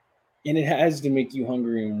 And it has to make you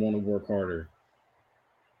hungry and want to work harder.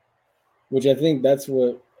 Which I think that's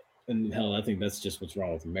what, and hell, I think that's just what's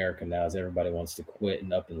wrong with America now is everybody wants to quit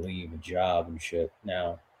and up and leave a job and shit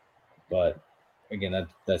now. But again,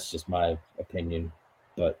 that's just my opinion.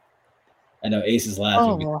 But I know Ace is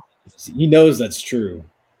laughing. Oh. He knows that's true.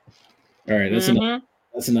 All right, that's enough.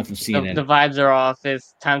 That's enough of CNN. The vibes are off.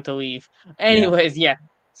 It's time to leave. Anyways, yeah.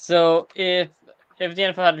 So if the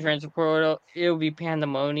NFL had a transfer portal, it would be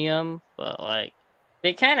pandemonium. But like,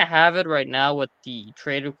 they kind of have it right now with the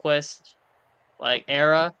trade request like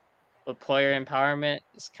era. But player empowerment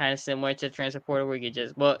is kind of similar to transfer portal, where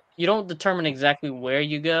you don't determine exactly where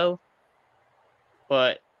you go,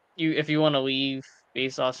 but if you want to leave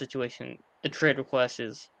based off situation, the trade request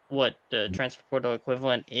is what the transfer portal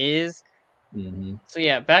equivalent is. Mm-hmm. So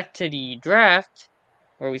yeah, back to the draft,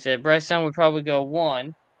 where we said Bryce Young would probably go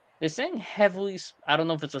 1. They're saying heavily, I don't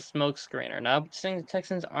know if it's a smoke screen or not, but saying the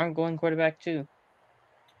Texans aren't going quarterback 2.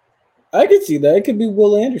 I could see that. It could be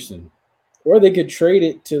Will Anderson, or they could trade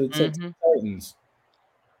it to the Mm-hmm. Titans.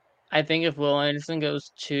 I think if Will Anderson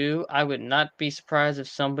goes 2, I would not be surprised if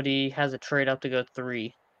somebody has a trade up to go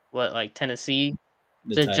 3. What, like Tennessee?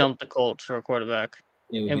 The To Titans. jump the Colts for a quarterback.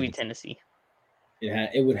 It would It'd be be Tennessee.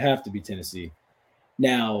 it would have to be Tennessee.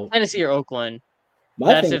 Now, Tennessee or Oakland.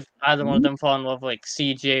 my That's thing, if either one of them fall in love with like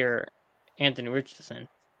CJ or Anthony Richardson.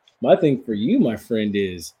 my thing for you, my friend,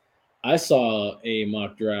 is I saw a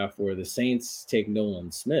mock draft where the Saints take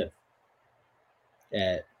Nolan Smith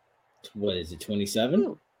at what is it,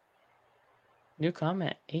 27? New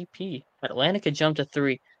comment, AP. Atlanta could jump to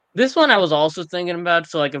 3. This one I was also thinking about.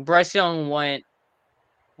 So like if Bryce Young went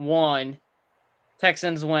 1,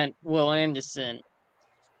 Texans went Will Anderson.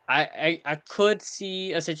 I could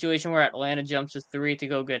see a situation where Atlanta jumps to 3 to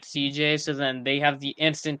go get CJ, so then they have the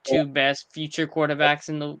instant 2 best future quarterbacks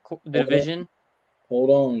in the division. Hold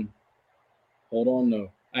on.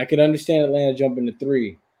 No, I could understand Atlanta jumping to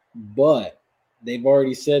 3, but they've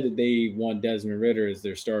already said that they want Desmond Ritter as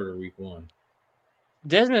their starter week 1.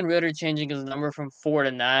 Desmond Ritter changing his number from 4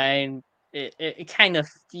 to 9, it kind of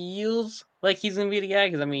feels like he's going to be the guy,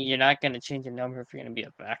 because, I mean, you're not going to change your number if you're going to be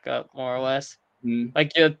a backup, more or less.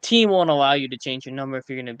 Like, your team won't allow you to change your number if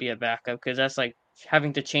you're going to be a backup, because that's like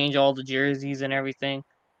having to change all the jerseys and everything.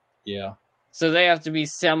 Yeah. So they have to be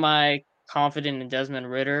semi-confident in Desmond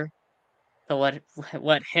Ritter to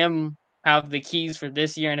let him have the keys for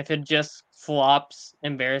this year, and if it just flops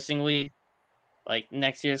embarrassingly, like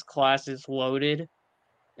next year's class is loaded,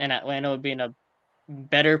 and Atlanta would be in a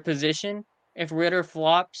better position if Ritter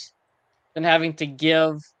flops than having to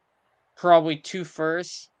give probably 2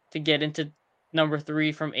 firsts to get into number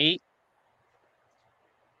 3 from 8.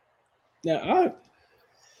 Now,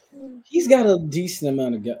 he's got a decent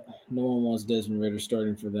amount of guys. No one wants Desmond Ritter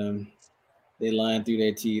starting for them. They lying through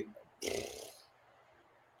their teeth.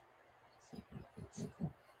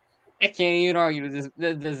 I can't even argue with this.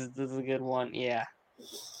 This is a good one. Yeah.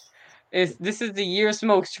 This is the year of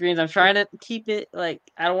smoke screens. I'm trying to keep it like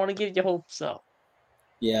I don't want to give you hope. So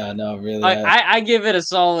Yeah, no, really. I give it a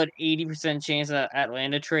solid 80% chance of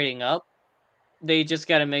Atlanta trading up. They just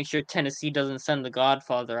got to make sure Tennessee doesn't send the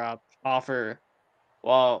Godfather offer,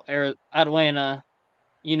 while Atlanta,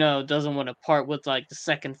 doesn't want to part with like the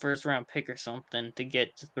second first round pick or something to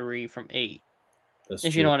get to 3 from 8. That's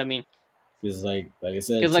If true. you know what I mean. Because, like I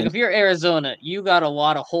said, Because like if you're Arizona, you got a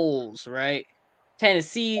lot of holes, right?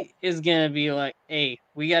 Tennessee is gonna be like, hey,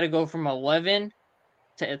 we got to go from 11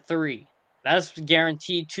 to 3. That's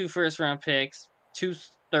guaranteed 2 first round picks, 2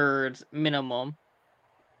 thirds minimum,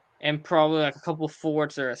 and probably like a couple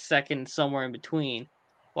fourths or a second somewhere in between.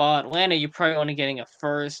 While Atlanta, you're probably only getting a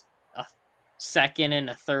first, a second, and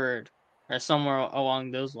a third, or somewhere along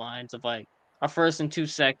those lines of like a first and 2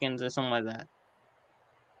 seconds or something like that.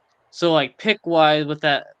 So like pick wise,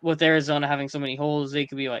 with Arizona having so many holes, they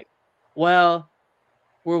could be like, well,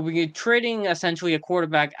 we're trading essentially a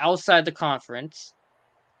quarterback outside the conference,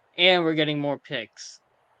 and we're getting more picks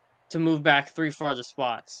to move back 3 farther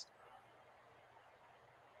spots.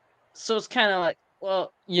 So it's kind of like,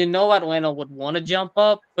 well, Atlanta would want to jump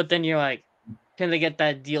up, but then you're like, can they get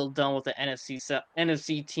that deal done with the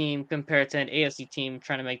NFC team compared to an AFC team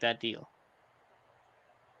trying to make that deal?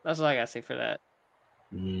 That's all I gotta say for that.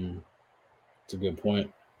 That's a good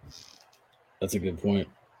point. That's a good point.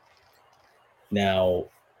 Now,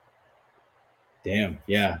 damn,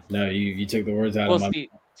 yeah, no, you took the words out Well, of my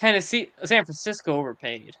mouth. see, San Francisco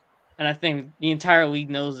overpaid, and I think the entire league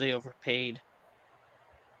knows they overpaid.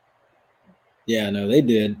 Yeah, no, they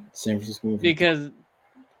did. San Francisco.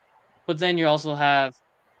 But then you also have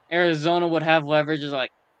Arizona would have leverage is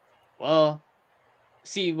like, well,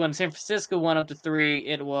 see, when San Francisco went up to 3,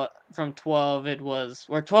 it was from 12,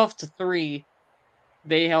 or 12 to 3.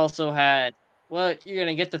 They also had, well, you're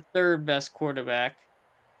gonna get the 3rd best quarterback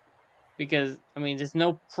because I mean, there's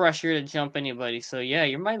no pressure to jump anybody. So yeah,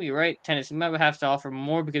 you might be right. Tennessee might have to offer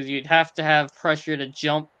more because you'd have to have pressure to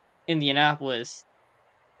jump Indianapolis.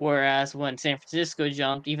 Whereas when San Francisco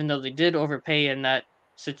jumped, even though they did overpay in that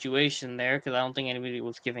situation there, because I don't think anybody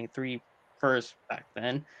was giving 3 first back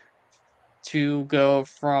then, to go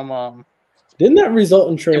from Didn't that result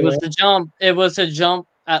in Trey Lance? It was to jump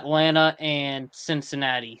Atlanta and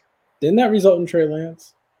Cincinnati. Didn't that result in Trey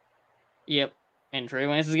Lance? Yep. And Trey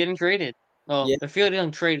Lance is getting traded. Well, Yeah. they're fielding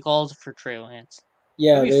trade calls for Trey Lance.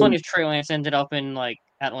 Yeah, It'd be funny if Trey Lance ended up in like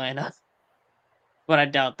Atlanta. But I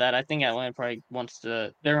doubt that. I think Atlanta probably wants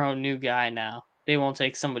their own new guy now. They won't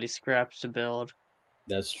take somebody's scraps to build.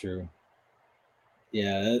 That's true.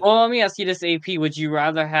 Yeah. Well, let me ask you this, AP. Would you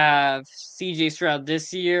rather have CJ Stroud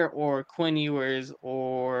this year or Quinn Ewers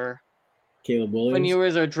or Caleb Quinn Williams.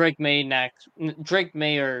 Ewers or Drake May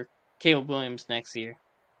or Caleb Williams next year.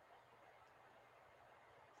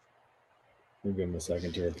 We'll give him a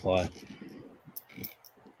second to reply.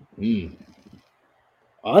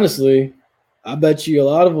 Honestly, I bet you a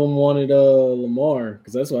lot of them wanted Lamar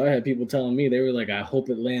because that's what I had people telling me. They were like, "I hope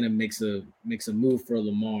Atlanta makes a move for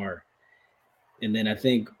Lamar." And then I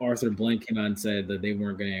think Arthur Blank came out and said that they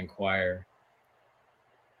weren't going to inquire.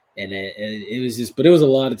 And it was just, but it was a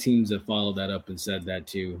lot of teams that followed that up and said that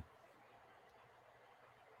too.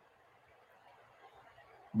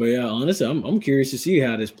 But yeah, honestly, I'm curious to see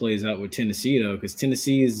how this plays out with Tennessee though, because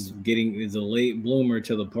Tennessee is a late bloomer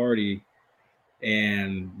to the party,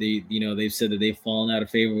 and they've said that they've fallen out of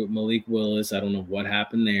favor with Malik Willis. I don't know what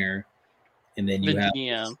happened there, and then you have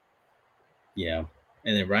GM.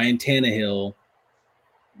 and then Ryan Tannehill,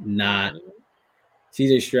 not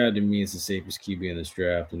CJ Stroud to me is the safest QB in this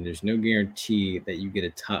draft, and there's no guarantee that you get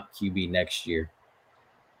a top QB next year.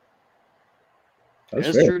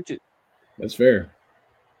 That's true too. That's fair.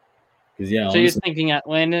 So honestly, you're thinking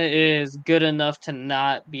Atlanta is good enough to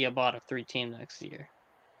not be a bottom 3 team next year.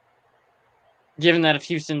 Given that if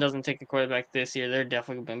Houston doesn't take a quarterback this year, they're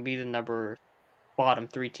definitely going to be the bottom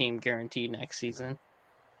 3 team guaranteed next season.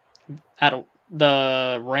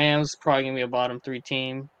 The Rams probably going to be a bottom 3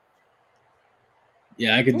 team.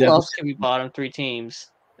 Yeah, I could Who else could be bottom 3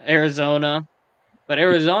 teams? Arizona. But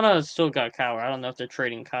Arizona has still got Cowher. I don't know if they're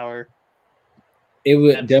trading Cowher. It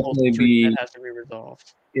would definitely be that has to be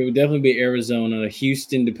resolved. It would definitely be Arizona,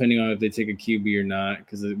 Houston, depending on if they take a QB or not,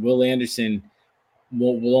 because Will Anderson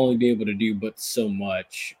will only be able to do but so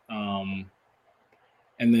much. And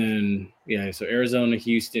then so Arizona,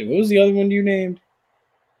 Houston. What was the other one you named?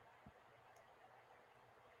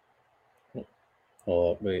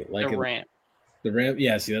 Oh wait, the Rams. The Rams.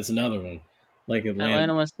 Yeah, see, that's another one. Like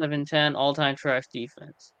Atlanta was 7-10, all-time trash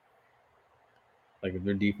defense. Like if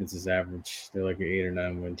their defense is average, they're like an 8 or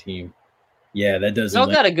 9 win team. Yeah, that doesn't.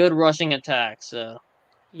 They'll got a good rushing attack, so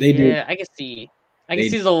they do. I can see. I can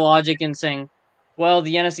see the logic in saying, well,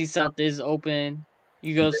 the NFC South is open.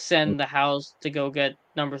 You go send the house to go get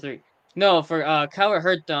number 3. No, for Cowher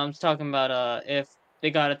Hurtdom's talking about if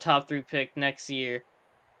they got a top 3 pick next year,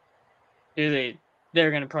 they're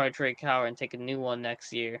gonna probably trade Cowher and take a new one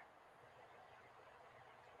next year.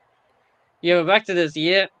 Yeah, but back to this.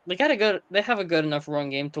 Yeah, they have a good enough run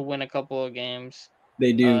game to win a couple of games.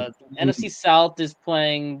 They do. The NFC South is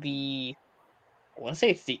playing I want to say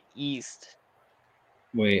it's the East.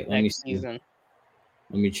 Wait, let me see. Season.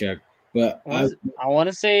 Let me check. But I want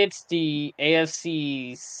to say it's the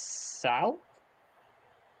AFC South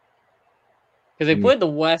because they played the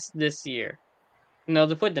West this year. No,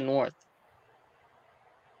 they played the North.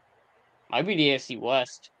 Might be the AFC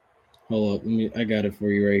West. Hold up, I got it for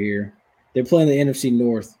you right here. They're playing the NFC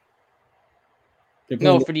North. For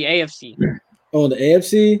the AFC. Oh, the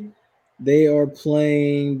AFC, they are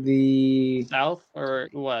playing the South or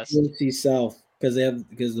West. AFC South because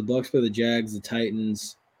the Bucks play the Jags, the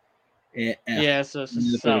Titans. So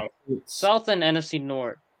South. South and NFC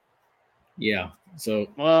North. Yeah.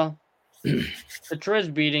 So Detroit's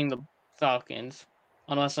beating the Falcons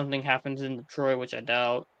unless something happens in Detroit, which I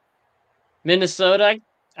doubt. Minnesota,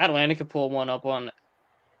 Atlanta could pull one up on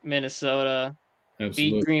Minnesota.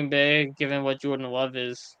 Absolutely. Beat Green Bay, given what Jordan Love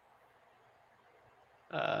is.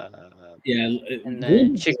 And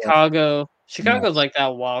then Chicago. Chicago's like that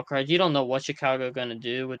wild card. You don't know what Chicago's gonna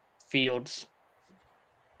do with Fields.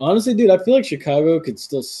 Honestly, dude, I feel like Chicago could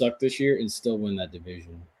still suck this year and still win that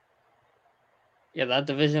division. Yeah, that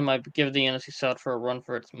division might give the NFC South for a run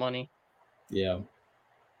for its money. Yeah.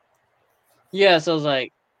 Yeah, so I was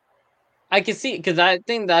like, I can see, because I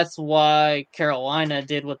think that's why Carolina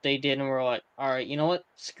did what they did, and we're like, all right, you know what?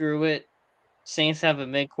 Screw it. Saints have a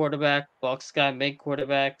mid-quarterback. Bucks got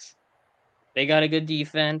mid-quarterbacks. They got a good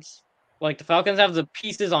defense. Like, the Falcons have the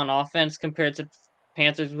pieces on offense compared to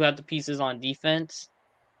Panthers who have the pieces on defense.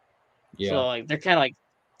 Yeah. So, like, they're kind of, like,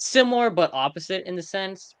 similar but opposite in the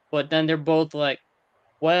sense. But then they're both like,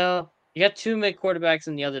 well, you got 2 mid-quarterbacks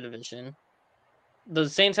in the other division. The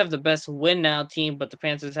Saints have the best win now team, but the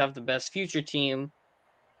Panthers have the best future team.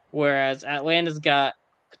 Whereas Atlanta's got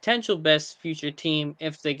potential best future team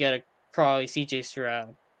if they get probably CJ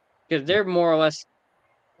Stroud. Because they're more or less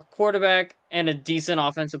a quarterback and a decent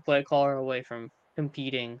offensive play caller away from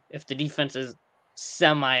competing if the defense is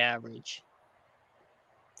semi-average.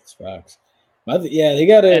 That's facts. Yeah, they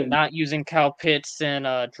got to... And not using Kyle Pitts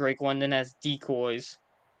and Drake London as decoys.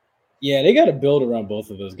 Yeah, they got to build around both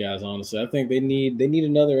of those guys, honestly. I think they need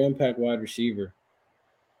another impact wide receiver.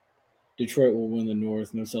 Detroit will win the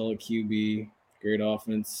North. No solid QB. Great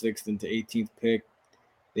offense. 6th into 18th pick.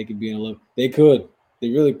 They could be in 11. They could. They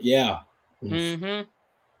really, yeah. Mm-hmm.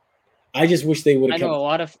 I just wish they would I have know kept. a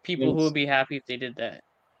lot of people who would be happy if they did that.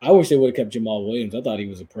 I wish they would have kept Jamal Williams. I thought he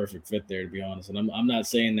was a perfect fit there, to be honest. And I'm not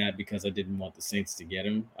saying that because I didn't want the Saints to get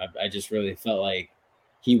him. I just really felt like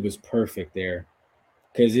he was perfect there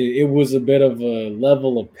because it was a bit of a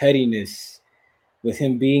level of pettiness with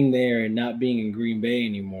him being there and not being in Green Bay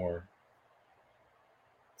anymore.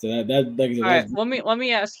 So that like I said, All right, let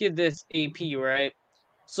me ask you this, AP, right?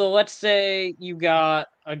 So let's say you got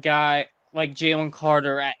a guy like Jalen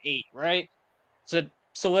Carter at 8, right? So it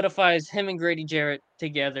solidifies him and Grady Jarrett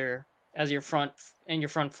together as your front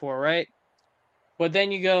four, right? But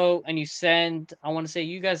then you go and you send, I want to say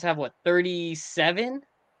you guys have what, 37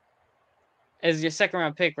 as your second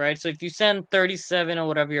round pick, right? So if you send 37 or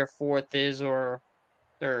whatever your fourth is or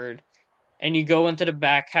third, and you go into the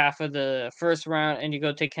back half of the first round and you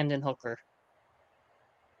go take Hendon Hooker.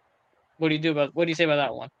 What do you say about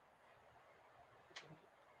that one?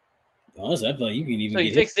 honestly, I feel like you can even So you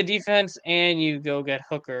get hit. fix the defense and you go get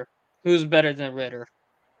Hooker, who's better than Ritter.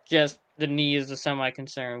 Just the knee is the semi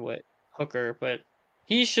concern with Hooker, but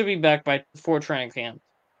he should be back before training camp.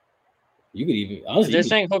 You could even 'Cause honestly. they're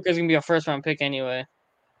saying Hooker's gonna be a first round pick anyway.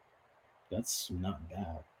 That's not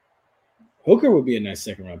bad. Hooker would be a nice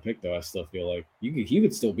second round pick, though. I still feel like he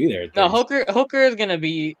would still be there. At No, 30. Hooker is gonna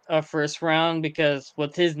be a first round because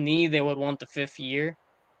with his knee they would want the 5th year.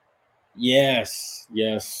 Yes,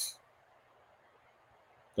 yes.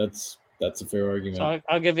 That's a fair argument. So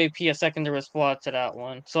I'll give AP a second to respond to that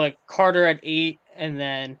one. So like Carter at 8, and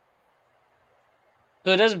then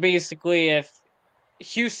so that's basically if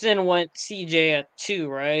Houston went CJ at 2,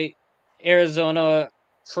 right? Arizona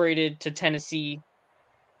traded to Tennessee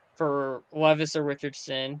for Levis or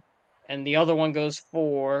Richardson, and the other one goes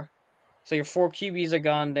 4. So your 4 QBs are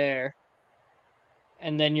gone there.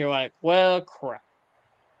 And then you're like, well, crap.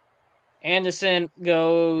 Anderson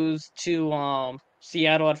goes to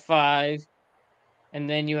Seattle at 5, and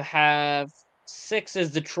then you have 6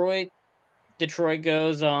 is Detroit. Detroit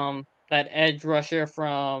goes that edge rusher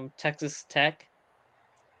from Texas Tech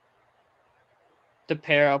to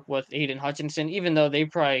pair up with Aiden Hutchinson, even though they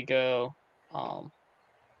probably go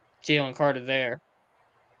Jalen Carter there.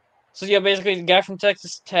 So yeah, basically the guy from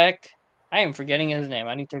Texas Tech. I am forgetting his name.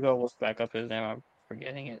 I need to go look back up his name. I'm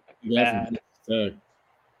forgetting it. Bad.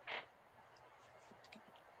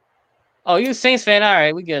 Oh, you a Saints fan? All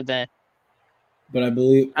right, we good then. But I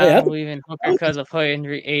believe I don't believe in Hooker because of her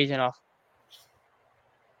injury, age, and all.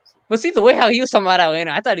 But see the way how he was talking about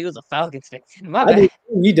Atlanta, I thought he was a Falcons fan. My bad.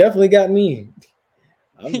 He definitely got me.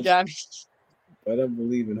 He got me. But I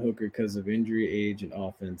believe in Hooker because of injury, age, and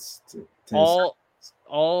offense.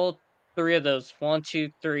 All 3 of those. 1,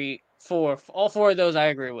 2, 3, 4. All 4 of those I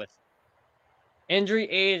agree with. Injury,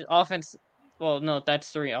 age, offense. Well, no, that's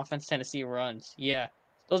 3. Offense, Tennessee runs. Yeah,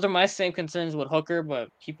 those are my same concerns with Hooker, but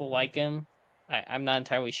people like him. I'm not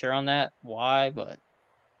entirely sure on that. Why? But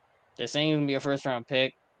they're saying he's gonna be a first round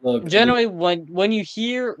pick. Look, Generally, when you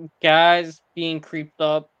hear guys being creeped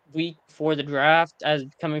up week before the draft as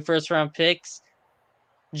becoming first round picks,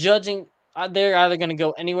 judging they're either going to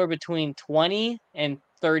go anywhere between 20 and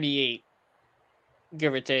 38,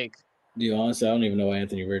 give or take. Dude, honestly, I don't even know why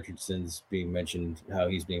Anthony Richardson's being mentioned, how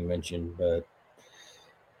he's being mentioned, but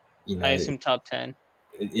you know, I assume top 10.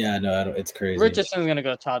 Yeah, no, I don't, it's crazy. Richardson's going to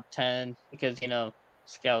go top 10 because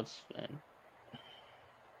scouts and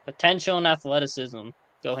potential and athleticism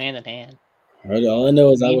go hand in hand. All I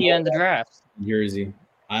know is media and the draft jersey.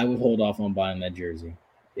 I would hold off on buying that jersey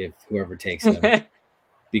if whoever takes him,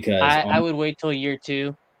 because I would wait till year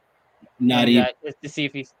 2. Not even to see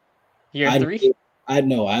if he's year 3. I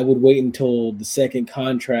know. I would wait until the second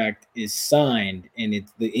contract is signed and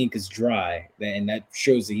the ink is dry, and that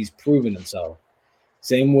shows that he's proven himself.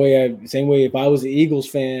 Same way if I was an Eagles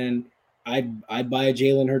fan, I'd buy a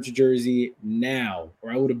Jalen Hurts jersey now,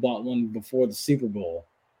 or I would have bought one before the Super Bowl,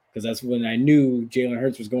 because that's when I knew Jalen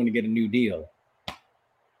Hurts was going to get a new deal.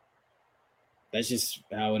 That's just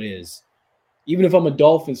how it is. Even if I'm a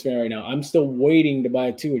Dolphins fan right now, I'm still waiting to buy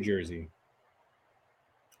a Tua jersey.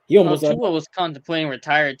 Tua was contemplating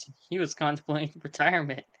retired. He was contemplating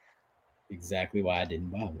retirement. Exactly why I didn't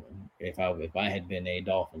buy one. If I had been a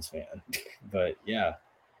Dolphins fan, but yeah,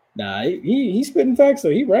 nah, he's spitting facts though.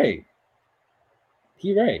 He right.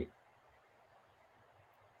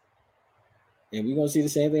 And we're gonna see the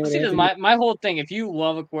same thing with Anthony. My whole thing, if you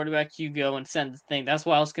love a quarterback, you go and send the thing. That's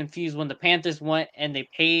why I was confused when the Panthers went and they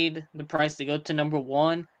paid the price to go to number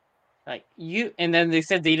 1. And then they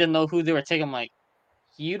said they didn't know who they were taking. I'm like,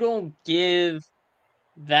 you don't give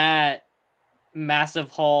that massive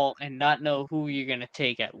haul and not know who you're gonna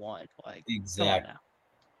take at 1. Like, exactly. come on now.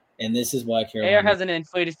 And this is why AR Carolina has an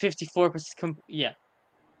inflated 54%. Yeah.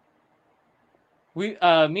 Me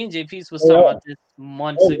and JPeeps was Oh, talking yeah. about this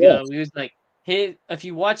months Oh, ago. yes. We was like, if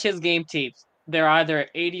you watch his game tapes, they're either an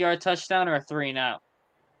 80-yard touchdown or a 3-and-out.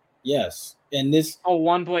 Yes. And this A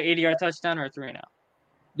 1-play 80-yard touchdown or a 3-and-out.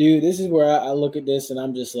 dude, this is where I look at this and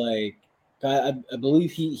I'm just like, I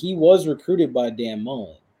believe he was recruited by Dan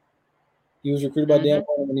Mullen. He was recruited by Dan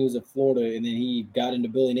Mullen when he was at Florida, and then he got into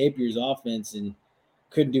Billy Napier's offense and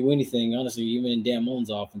couldn't do anything. Honestly, even in Dan Mullen's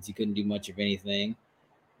offense, he couldn't do much of anything.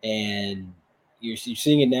 And you're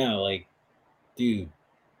seeing it now, like, dude,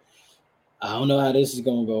 I don't know how this is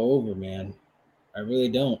gonna go over, man. I really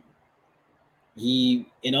don't.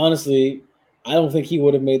 And honestly, I don't think he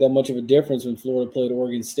would have made that much of a difference when Florida played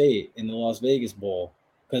Oregon State in the Las Vegas Bowl.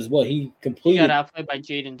 Because he He got completed. outplayed by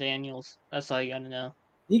Jaden Daniels. That's all you got to know.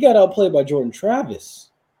 He got outplayed by Jordan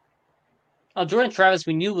Travis. Oh, Jordan Travis,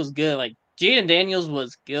 we knew was good. Like Jaden Daniels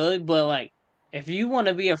was good, but like if you want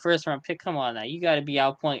to be a first round pick, come on now, you got to be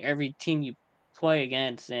outplaying every team you play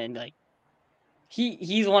against, and like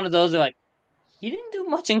he's one of those that like he didn't do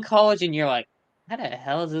much in college, and you're like, how the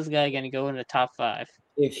hell is this guy gonna go in the top 5?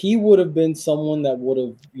 If he would have been someone that would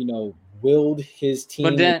have, willed his team.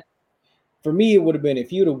 But then for me, it would have been if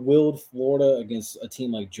he would have willed Florida against a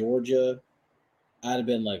team like Georgia, I'd have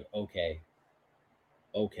been like, okay.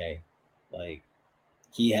 Like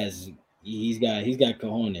he's got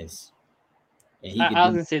cojones. And I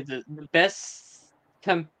was gonna say the best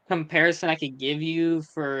comparison I could give you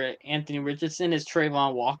for Anthony Richardson is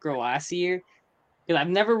Trayvon Walker last year, because I've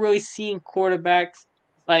never really seen quarterbacks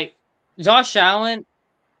like Josh Allen.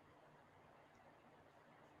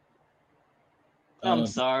 I'm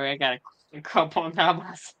sorry, I got a cup on that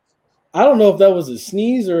myself. I don't know if that was a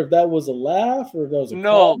sneeze or if that was a laugh or if that was a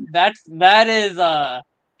No, call. that is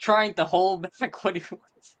trying to hold back what he was.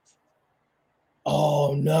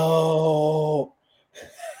 Oh no.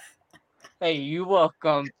 Hey, you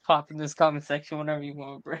welcome. Pop in this comment section whenever you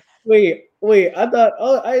want, bro. Wait. I thought.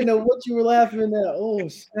 Oh, I didn't know what you were laughing at. Oh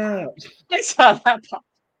snap! I saw that pop.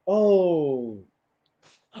 Oh.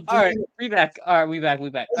 All right, we back. All right, we back.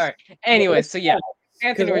 All right. Anyway, so yeah,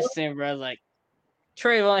 Anthony Richardson, bro, like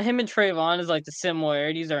Trayvon, him and Trayvon is like the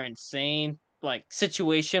similarities are insane. Like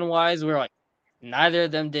situation wise, we're like neither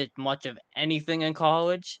of them did much of anything in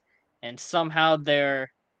college, and somehow they're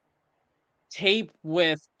tape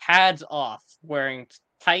with pads off, wearing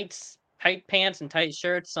tight pants and tight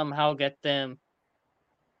shirts, somehow get them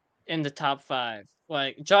in the top 5.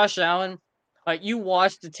 Like Josh Allen, like you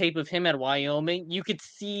watch the tape of him at Wyoming, you could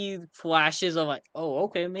see flashes of like, oh,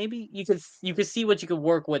 okay, maybe you could see what you could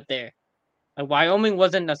work with there. Like Wyoming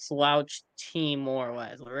wasn't a slouch team more or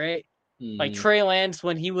less, right? Like Trey Lance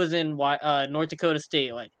when he was in North Dakota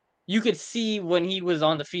State, like you could see when he was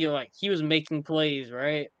on the field, like he was making plays,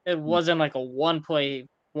 right? It wasn't like a 1 play,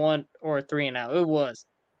 1 or a 3-and-out. It was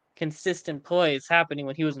consistent plays happening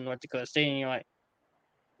when he was in North Dakota State, and you're like,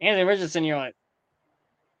 Anthony Richardson, you're like,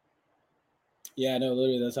 yeah, no,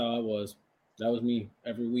 literally, that's how I was. That was me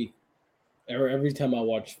every week. Every time I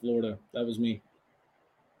watched Florida, that was me.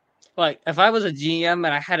 Like if I was a GM and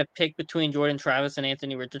I had to pick between Jordan Travis and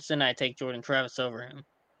Anthony Richardson, I'd take Jordan Travis over him.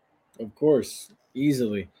 Of course,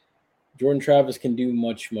 easily. Jordan Travis can do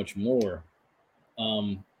much, much more.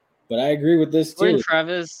 But I agree with this too. Jordan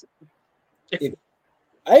Travis.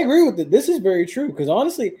 I agree with it. This is very true because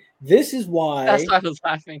honestly, this is why. That's why I was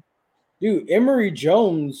laughing. Dude, Emory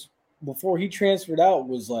Jones, before he transferred out,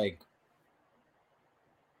 was like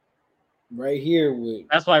right here with.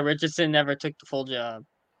 That's why Richardson never took the full job.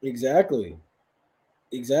 Exactly.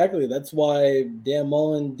 That's why Dan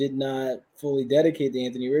Mullen did not fully dedicate to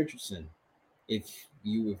Anthony Richardson. If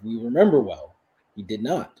we remember well, he did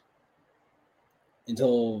not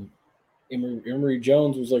until Emory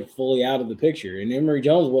Jones was like fully out of the picture, and Emory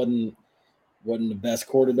Jones wasn't the best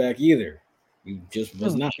quarterback either. He just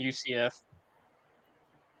was not. UCF.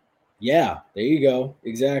 Yeah, there you go.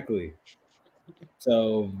 Exactly.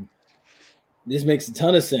 So this makes a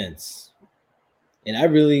ton of sense, and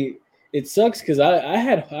it sucks because I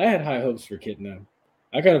had high hopes for Kitna.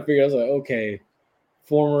 I kind of figured I was like, okay,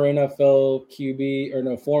 former NFL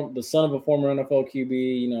QB the son of a former NFL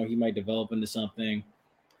QB, he might develop into something.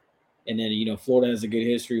 And then, Florida has a good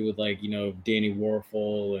history with Danny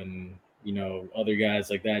Warfel and, other guys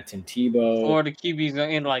like that, Tim Tebow. Florida QBs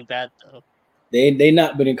ain't like that though. They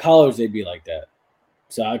not, but in college they'd be like that.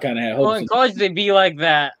 So I kind of had hopes. Well, in college they'd be like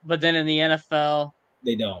that, but then in the NFL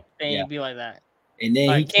they don't. They ain't be like that. And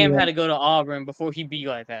then Cam had to go to Auburn before he be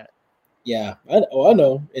like that. Yeah, I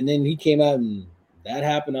know. And then he came out and that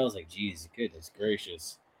happened. I was like, geez, goodness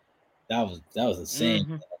gracious. That was insane.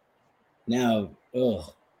 Mm-hmm. Now,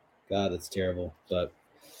 God, that's terrible. But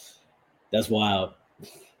that's wild.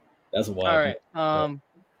 That's a All wild. right.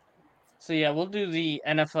 So yeah, we'll do the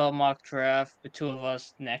NFL mock draft, the two of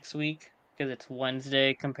us next week because it's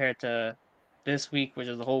Wednesday compared to this week, which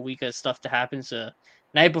is a whole week of stuff to happen. So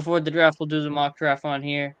night before the draft, we'll do the mock draft on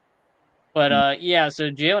here. But yeah, so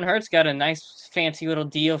Jalen Hurts got a nice fancy little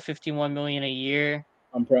deal, $51 million a year,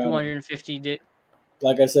 I'm proud. 250.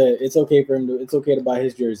 Like I said, it's okay for him to. It's okay to buy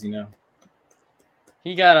his jersey now.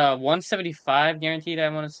 He got a 175 guaranteed. I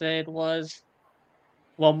want to say it was.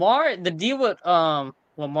 Lamar, the deal with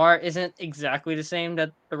Lamar isn't exactly the same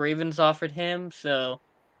that the Ravens offered him, so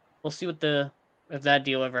we'll see if that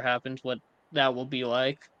deal ever happens, what that will be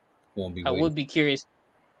like. Won't be I waiting. would be curious.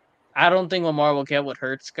 I don't think Lamar will get what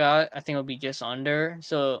Hurts got. I think it'll be just under.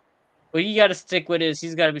 So what you got to stick with is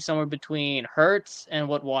he's got to be somewhere between Hurts and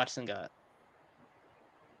what Watson got,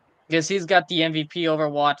 because he's got the MVP over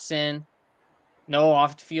Watson. No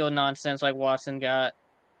off-field nonsense like Watson got,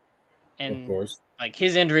 Of and course. like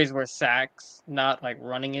his injuries were sacks, not like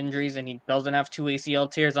running injuries, and he doesn't have 2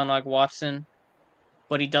 ACL tears unlike Watson,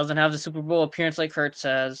 but he doesn't have the Super Bowl appearance like Hurts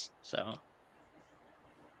has. So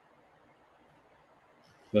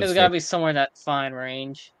That's it's got fair. to be somewhere in that fine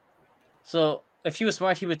range. So if he was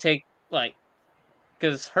smart, he would take like,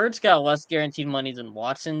 because Hurts got less guaranteed money than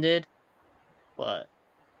Watson did, but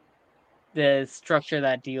the structure of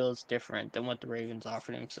that deal is different than what the Ravens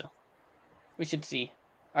offered him. So we should see.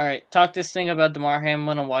 All right, talk this thing about DeMar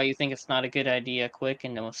Hamlin and why you think it's not a good idea, quick,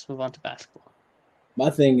 and then let's move on to basketball. My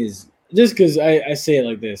thing is just because I say it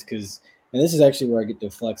like this because, and this is actually where I get to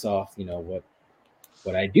flex off.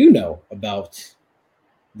 What I do know about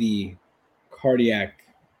the cardiac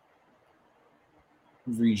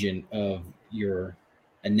region of your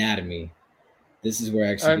anatomy. This is where I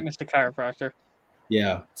All actually right, Mr. Chiropractor.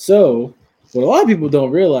 Yeah. So what a lot of people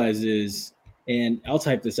don't realize is, and I'll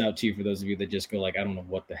type this out to you for those of you that just go like, I don't know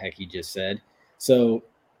what the heck he just said. So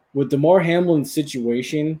with DeMar Hamlin's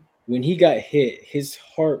situation, when he got hit, his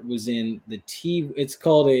heart was in the T. It's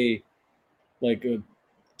called a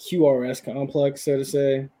QRS complex, so to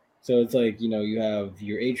say. So it's like you have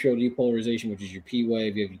your atrial depolarization, which is your P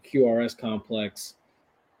wave. You have your QRS complex,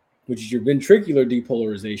 which is your ventricular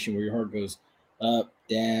depolarization, where your heart goes up,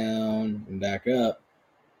 down, and back up,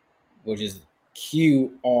 which is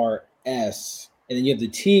QRS. And then you have the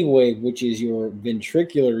T wave, which is your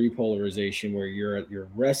ventricular repolarization, where you're at your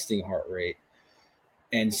resting heart rate.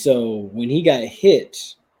 And so when he got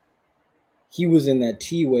hit, he was in that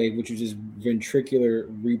T wave, which was his ventricular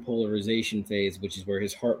repolarization phase, which is where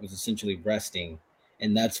his heart was essentially resting.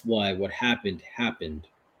 And that's why what happened happened.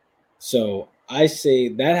 So I say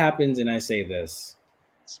that happens, and I say this.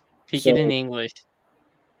 Speak So it in English.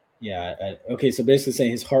 yeah, okay. So basically,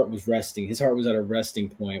 saying his heart was resting. His heart was at a resting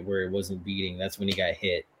point where it wasn't beating. That's when he got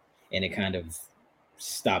hit, and it kind of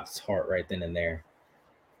stopped his heart right then and there.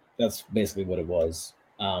 That's basically what it was.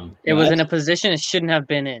 It was in a position it shouldn't have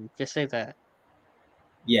been in. Just say that.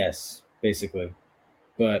 Yes, basically.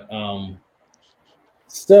 But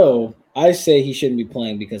still, I say he shouldn't be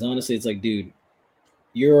playing because honestly, it's like, dude,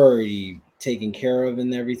 you're already taken care of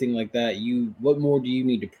and everything like that. What more do you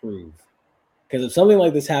need to prove? Because if something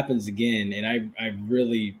like this happens again, and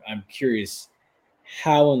I'm curious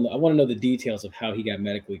how, and I want to know the details of how he got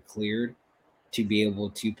medically cleared to be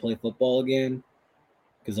able to play football again.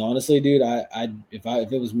 Because honestly, dude,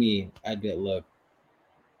 if it was me, I'd be like, look,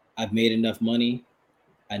 I've made enough money.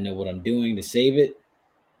 I know what I'm doing to save it,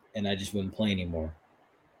 and I just wouldn't play anymore.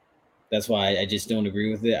 That's why I just don't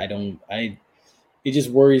agree with it. It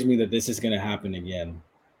just worries me that this is going to happen again.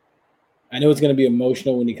 I know it's going to be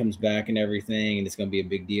emotional when he comes back and everything, and it's going to be a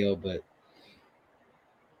big deal. But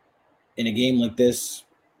in a game like this,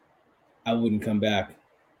 I wouldn't come back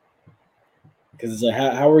because it's like,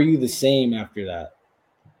 how are you the same after that?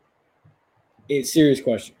 It's a serious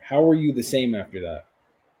question. How are you the same after that?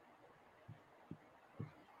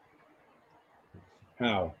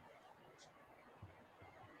 How?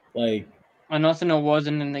 Like, I nothing. It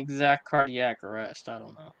wasn't an exact cardiac arrest. I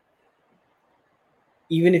don't know.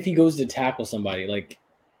 even if he goes to tackle somebody, like,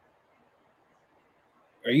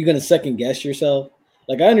 are you going to second guess yourself?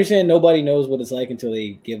 Like, I understand nobody knows what it's like until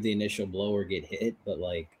they give the initial blow or get hit, but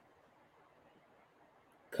like,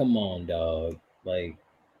 come on, dog. Like,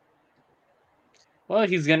 Well,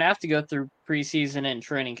 he's gonna have to go through preseason and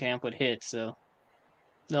training camp with hits, so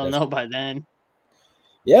they'll that's know by then.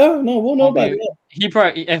 yeah, no, we'll know by then. He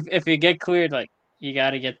probably if you get cleared, like you got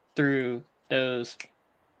to get through those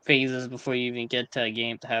phases before you even get to a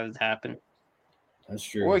game to have it happen. That's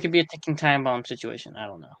Or true. it could be a ticking time bomb situation. I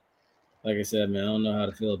don't know. Like I said, man, I don't know how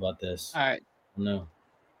to feel about this. All right, No.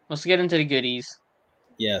 let's get into the goodies.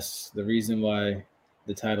 Yes, the reason why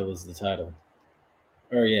the title is the title.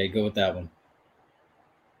 Oh yeah, go with that one.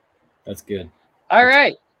 That's good. All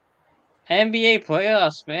right, NBA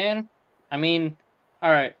playoffs, man. I mean,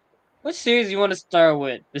 all right. What series you want to start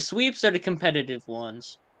with? The sweeps or the competitive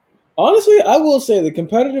ones? Honestly, I will say the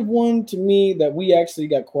competitive one to me that we actually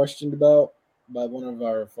got questioned about by one of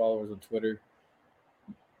our followers on Twitter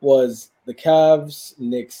was the Cavs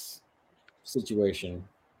Knicks situation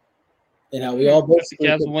and how we all If the basically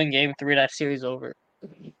Cavs win Game 3, that series over.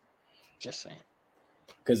 Just saying.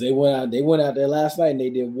 because they went out there last night and they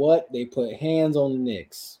did what? They put hands on the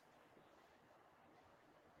Knicks.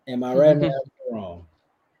 Am I right or am I wrong?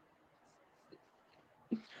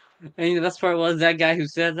 And the best part was that guy who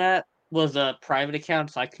said that was a private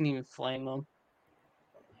account, so I couldn't even flame him.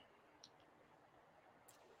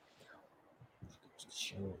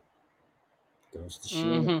 Goes to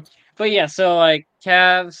show. But yeah, so like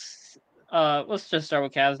Cavs, let's just start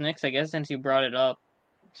with Cavs Knicks, I guess, since you brought it up.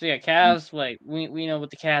 So yeah, Cavs, like we know what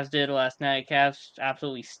the Cavs did last night. Cavs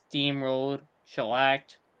absolutely steamrolled,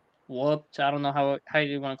 shellacked, whooped. I don't know how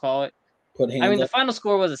you want to call it. Put I hands mean, the on. final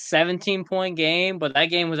score was a 17-point game, but that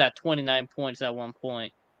game was at 29 points at one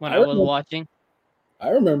point when I I was remember. watching. I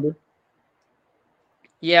remember.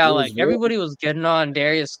 Yeah, It was like very. everybody was getting on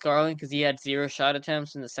Darius Garland because he had 0 shot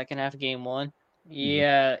attempts in the second half of game one. Mhm.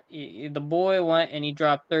 Yeah, the boy went and he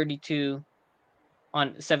dropped 32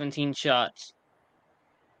 on 17 shots.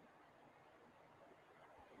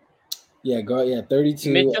 Yeah, go. Yeah,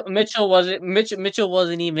 32. Mitchell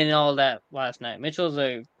wasn't even all that last night. Mitchell's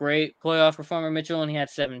a great playoff performer. Mitchell only had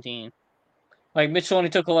 17. Like Mitchell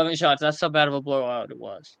only took 11 shots. That's how bad of a blowout it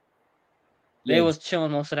was. They Yeah, was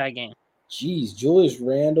chilling most of that game. geez, Julius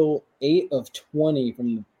Randle 8 of 20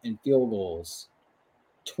 from in field goals,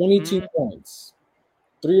 22 Hmm points,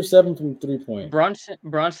 3 of 7 from 3 point.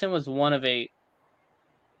 Bronson was 1 of 8.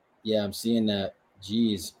 Yeah, I'm seeing that.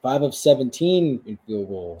 Geez, 5 of 17 in field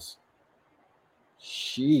goals. The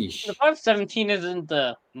Sheesh. 5-17 isn't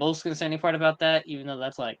the most concerning part about that, even though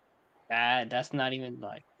that's like bad. That's not even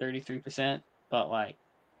like 33%. But like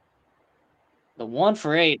the 1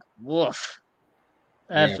 for 8, woof,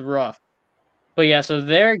 Yeah. that's rough. But yeah, so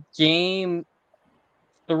their game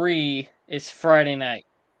 3 is Friday night,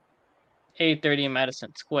 8:30 in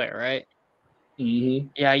Madison Square, right? Mm-hmm.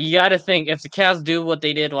 Yeah, you got to think if the Cavs do what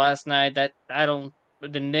they did last night, that I don't.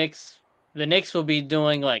 The Knicks will be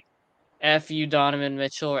doing like "F you Donovan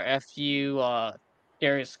Mitchell" or "F you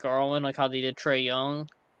Darius Garland," like how they did Trey Young.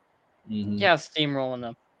 Mm-hmm. Yeah, steamrolling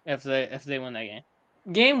them if they win that game.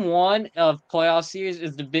 Game 1 of playoff series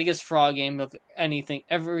is the biggest fraud game of anything,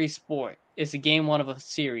 every sport. It's a game 1 of a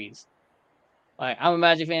series. Like I'm a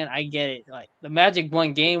Magic fan, I get it. Like the Magic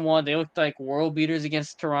won game 1, they looked like world beaters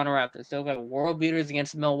against Toronto Raptors. They looked like world beaters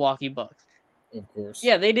against Milwaukee Bucks. Of course.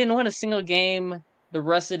 Yeah, they didn't win a single game the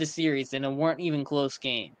rest of the series, and it weren't even close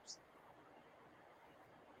games.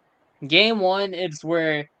 Game 1 is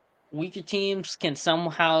where weaker teams can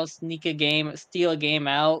somehow steal a game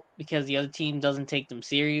out because the other team doesn't take them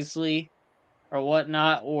seriously or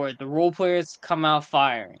whatnot, or the role players come out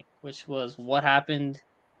firing, which was what happened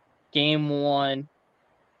game 1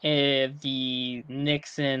 of the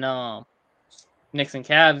Knicks and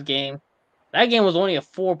Cavs game. That game was only a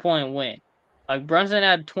 4-point win. Like Brunson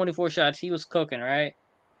had 24 shots, he was cooking, right?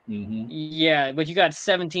 Mm-hmm. Yeah, but you got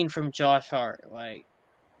 17 from Josh Hart. Like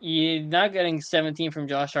you're not getting 17 from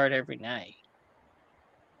Josh Hart every night.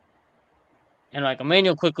 And like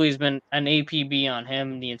Emmanuel quickly has been an APB on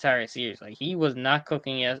him the entire series. Like he was not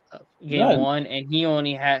cooking at game Not. 1, and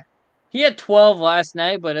he had 12 last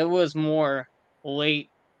night, but it was more late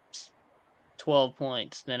 12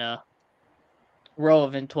 points than a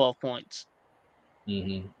relevant 12 points.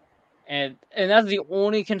 Mm-hmm. And that's the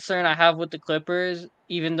only concern I have with the Clippers,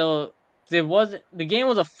 even though the game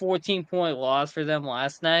was a 14-point loss for them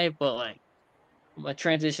last night, but like a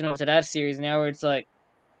transition over to that series now where it's like,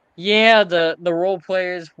 yeah, the role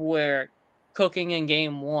players were cooking in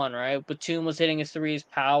game 1, right? Batum was hitting his threes,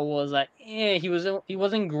 Powell was like, he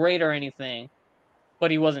wasn't great or anything,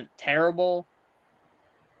 but he wasn't terrible.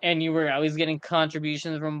 And you were always getting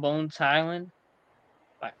contributions from Bones Highland.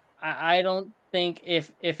 I don't think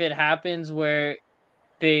if it happens where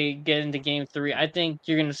they get into game 3, I think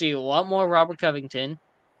you're going to see a lot more Robert Covington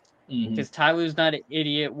Mm-hmm. because Tyler's not an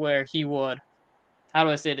idiot where he would, how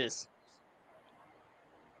do I say this,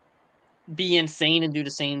 be insane and do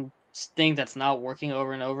the same thing that's not working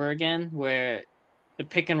over and over again, where the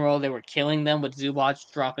pick and roll, they were killing them with Zubac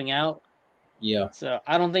dropping out. Yeah. So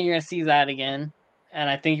I don't think you're going to see that again. And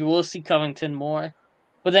I think you will see Covington more.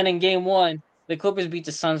 But then in game 1, the Clippers beat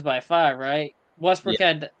the Suns by 5, right? Yeah. Westbrook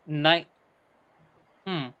had 9.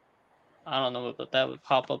 I don't know what that would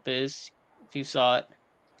pop up is if you saw it.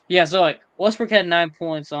 Yeah, so like Westbrook had 9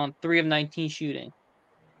 points on 3 of 19 shooting.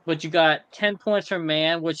 But you got 10 points from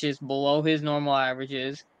Man, which is below his normal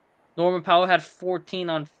averages. Norman Powell had 14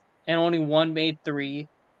 on and only one made three.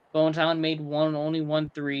 Bones Allen made one, only 1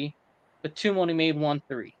 3. Batum only made 1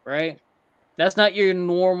 3, right? That's not your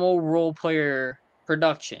normal role player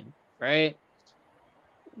production, right?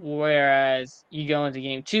 Whereas you go into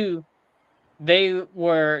game two, they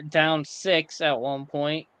were down 6 at one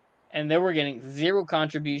point, and they were getting 0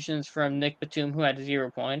 contributions from Nick Batum, who had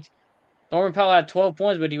 0 points. Norman Powell had 12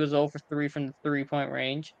 points, but he was 0 for 3 from the 3-point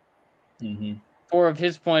range. Mm-hmm. 4 of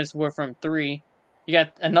his points were from 3. You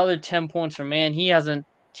got another 10 points from Man. He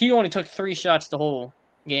only took 3 shots the whole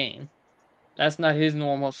game. That's not his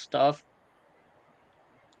normal stuff.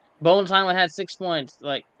 Bones Hyland had 6 points.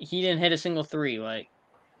 Like, he didn't hit a single 3. Like,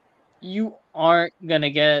 you aren't going to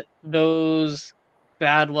get those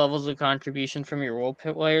bad levels of contribution from your role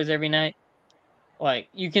players every night. Like,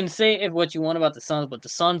 you can say what you want about the Suns, but the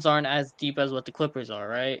Suns aren't as deep as what the Clippers are,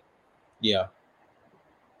 right? Yeah.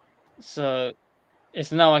 So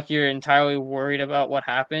it's not like you're entirely worried about what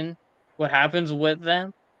happens with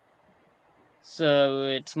them. So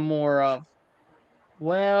it's more of,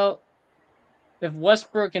 well, if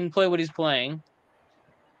Westbrook can play what he's playing,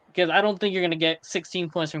 because I don't think you're going to get 16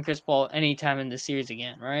 points from Chris Paul anytime in this series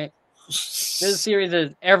again, right? This series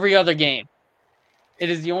is every other game. It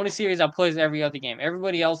is the only series that plays every other game.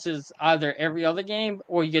 Everybody else is either every other game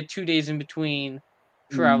or you get 2 days in between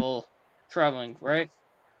traveling, right?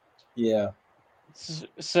 Yeah.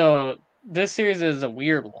 So this series is a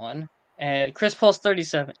weird one. And Chris Paul's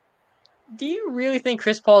 37. Do you really think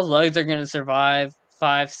Chris Paul's legs are going to survive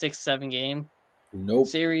 5, 6, 7 game Nope.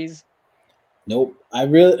 series? Nope.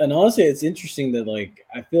 And honestly, it's interesting that like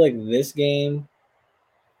I feel like this game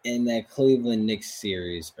and that Cleveland Knicks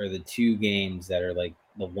series are the 2 games that are like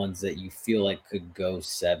the ones that you feel like could go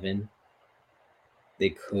 7.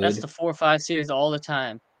 They That's could. the 4-5 series all the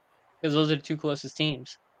time because those are the 2 closest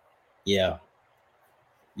teams. Yeah.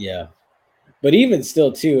 Yeah. But even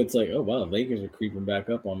still, too, it's like, oh wow, Lakers are creeping back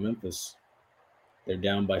up on Memphis. They're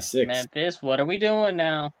down by 6. Memphis, what are we doing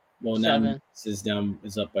now? Well, now 7. Memphis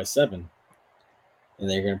is up by 7, and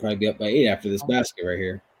they're going to probably be up by 8 after this basket right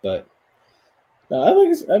here. But I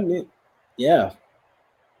mean, yeah,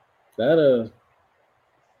 that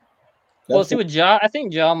Well, see with Ja, I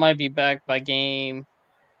think Ja might be back by game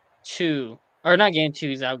 2, or not game 2.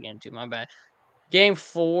 He's out game 2. My bad. Game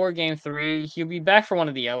 4, game 3. He'll be back for one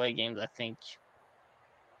of the LA games, I think.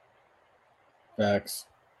 facts.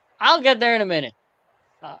 I'll get there in a minute.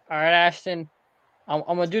 All right, Ashton. I'm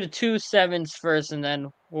gonna do the 2 7s first, and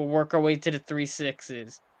then we'll work our way to the 3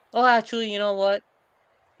 6s. Oh, actually, you know what?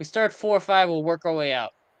 We start 4-5. We'll work our way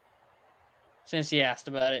out. Since you asked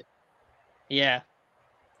about it, yeah,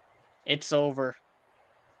 it's over.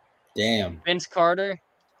 Damn. Vince Carter,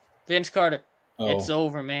 it's Oh,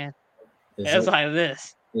 over, man. it's It's like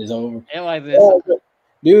this. over. It's like this. Oh,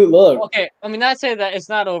 dude, look. Okay, I mean, not say that it's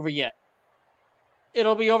not over yet.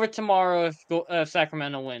 It'll be over tomorrow if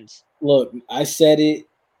Sacramento wins. Look, I said it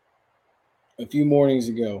a few mornings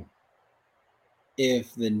ago.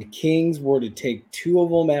 If the Kings were to take 2 of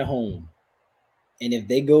them at home, and if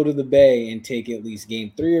they go to the Bay and take at least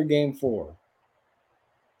game 3 or game 4,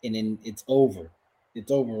 and then it's over.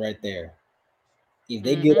 It's over right there. If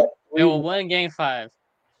they get up They 3, will win game 5.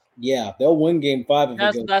 yeah, they'll win game 5 if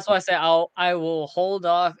it goes. That's why I say I will hold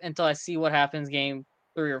off until I see what happens game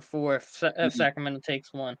 3 or 4 if Sacramento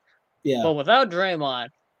takes one. Yeah, But without Draymond,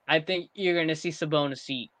 I think you're gonna see Sabonis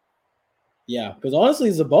eat. yeah. Because honestly,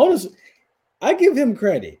 Sabonis, I give him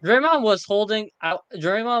credit. Draymond was holding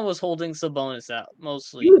Sabonis out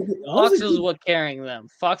mostly. Honestly, Fox was what carrying them.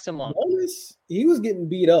 Fox and Monk. Sabonis, he was getting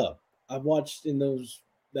beat up. I watched in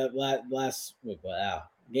that last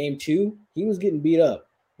game 2. He was getting beat up,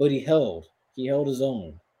 but he held. He held his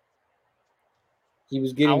own. He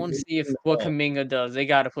was I getting. want to see what Kuminga does. They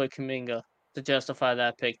got to play Kuminga to justify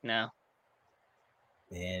that pick now.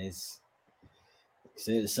 Man, it's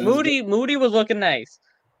Moody was looking nice.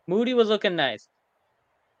 Golden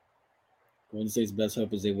State's best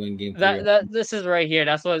hope is they win game 3. This is right here.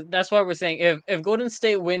 That's why we're saying if Golden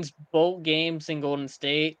State wins both games in Golden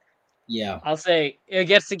State, Yeah. I'll say it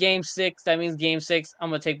gets to game 6. That means game 6. I'm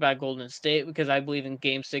gonna take back Golden State because I believe in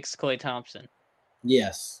game 6. Klay Thompson.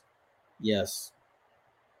 Yes. Yes.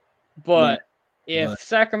 But if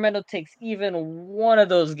Sacramento takes even one of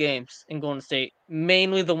those games in Golden State,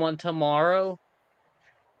 mainly the one tomorrow,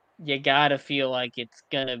 you gotta feel like it's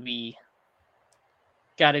gotta be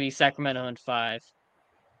Sacramento in 5.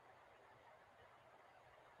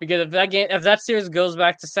 Because if that series goes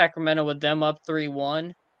back to Sacramento with them up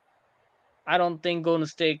 3-1, I don't think Golden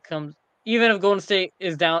State comes. Even if Golden State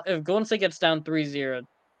is down, if Golden State gets down 3-0,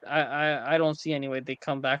 I don't see any way they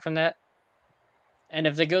come back from that. And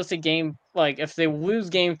if they goes to if they lose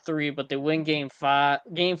game 3 but they win game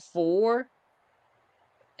 4,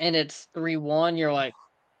 and it's 3-1, you're like,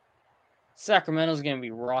 Sacramento's gonna be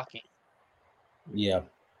rocking. Yeah.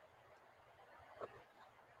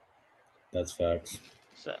 That's facts.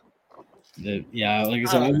 So Yeah, like I I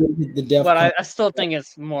said, I don't know. wouldn't hit the def But con. I still think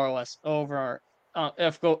it's more or less over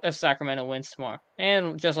if Sacramento wins tomorrow.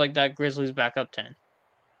 And just like that, Grizzlies back up 10.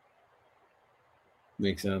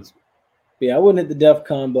 Makes sense. But yeah, I wouldn't hit the def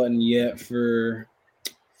con button yet for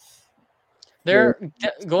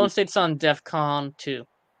Golden State's on DEF CON 2.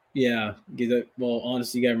 yeah. Well,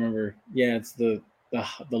 honestly, you gotta remember, yeah, it's the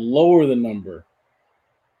lower the number.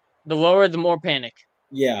 The lower, the more panic.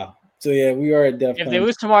 Yeah. So yeah, we are at def If con. they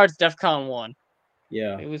lose tomorrow, it's DEF CON 1.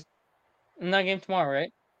 Yeah. They lose in that game tomorrow,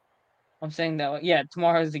 right? I'm saying that way. Yeah,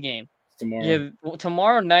 tomorrow is the game. Tomorrow. Yeah,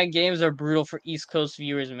 tomorrow night games are brutal for East Coast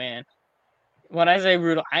viewers, man. When I say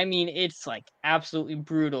brutal, I mean it's like absolutely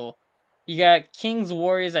brutal. You got Kings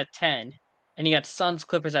Warriors at 10, and you got Suns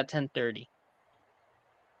Clippers at 10:30.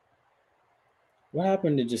 What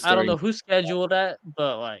happened to just I don't starting? know who scheduled that,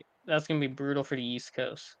 but like that's gonna be brutal for the East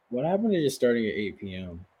Coast. What happened to just starting at 8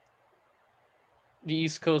 p.m.? The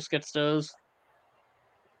East Coast gets those.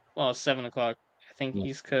 Well, 7 o'clock. I think Yeah.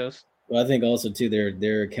 East Coast. Well, I think also too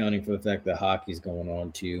they're accounting for the fact that hockey's going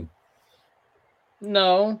on too.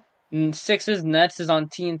 No, Sixers Nets is on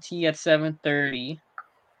TNT at 7:30,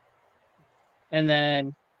 and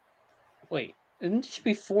then wait, it should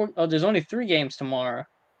be 4. Oh, there's only 3 games tomorrow.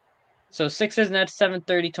 So Sixers Nets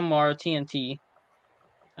 7:30 tomorrow TNT,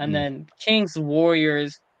 and then Kings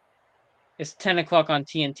Warriors is 10 o'clock on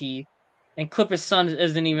TNT, and Clippers Suns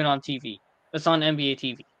isn't even on TV. It's on NBA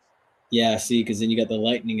TV. Yeah, see, because then you got the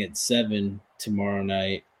Lightning at 7 tomorrow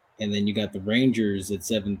night, and then you got the Rangers at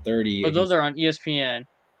 7:30. But those are on ESPN.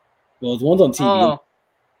 Well, one's on TV. Oh,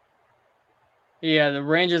 yeah, the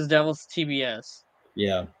Rangers Devils TBS.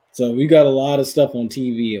 Yeah, so we got a lot of stuff on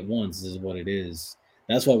TV at once. Is what it is.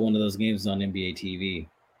 That's why one of those games is on NBA TV.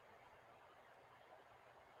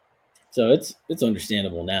 So it's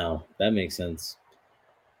understandable now. That makes sense.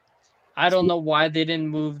 I don't know why they didn't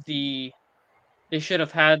move the. They should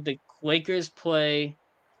have had the Lakers play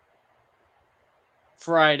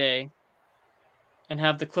Friday and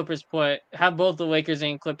have the Clippers have both the Lakers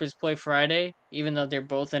and Clippers play Friday, even though they're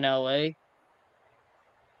both in LA.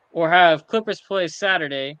 Or have Clippers play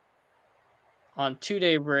Saturday on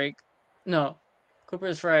 2-day break. No,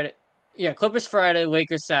 Clippers Friday. Yeah, Clippers Friday,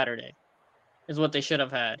 Lakers Saturday is what they should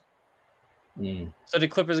have had. So the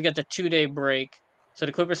Clippers get the 2-day break. So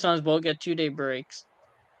the Clippers Suns both get 2-day breaks.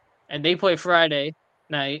 And they play Friday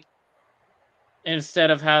night instead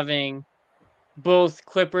of having both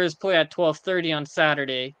Clippers play at 12:30 on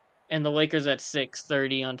Saturday and the Lakers at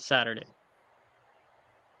 6:30 on Saturday.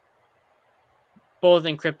 Both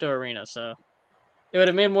in Crypto Arena, so it would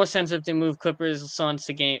have made more sense if they moved Clippers Suns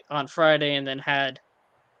to game on Friday and then had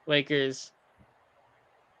Lakers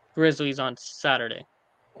Grizzlies on Saturday.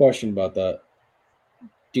 Question about that: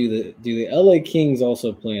 Do the LA Kings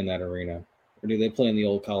also play in that arena, or do they play in the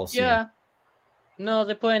old Coliseum? Yeah. No,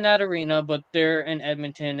 they play in that arena, but they're in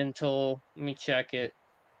Edmonton until let me check it.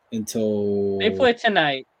 Until They play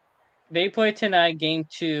tonight. They play tonight, game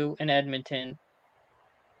 2 in Edmonton.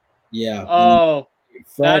 Yeah. Oh,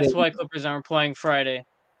 Friday, that's why Clippers aren't playing Friday.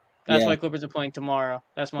 That's yeah, why Clippers are playing tomorrow.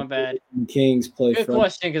 That's my bad. Kings play Good Friday.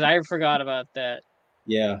 question, because I forgot about that.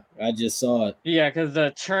 Yeah, I just saw it. Yeah, because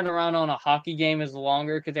the turnaround on a hockey game is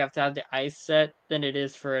longer because they have to have the ice set than it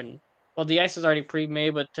is for an. Well, the ice is already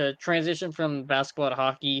pre-made, but to transition from basketball to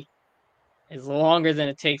hockey is longer than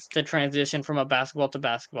it takes to transition from a basketball to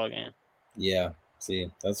basketball game. Yeah,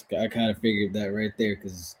 see, I kind of figured that right there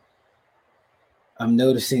because I'm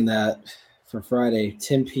noticing that for Friday,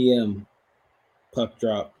 10 p.m. puck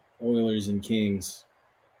drop, Oilers and Kings.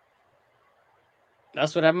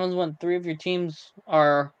 That's what happens when 3 of your teams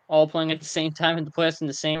are all playing at the same time in the playoffs in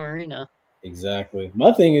the same arena. Exactly.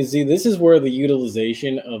 My thing is, see, this is where the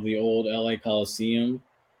utilization of the old LA Coliseum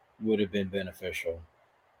would have been beneficial.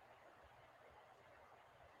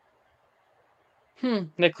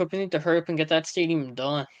 The Clippers need to hurry up and get that stadium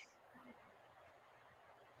done.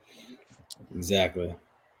 Exactly.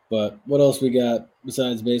 But what else we got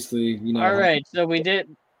besides basically, All right, so we did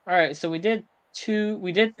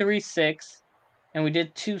 3-6, and we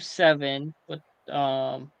did 2-7 with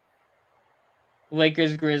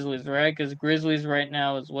Lakers Grizzlies, right? Because Grizzlies right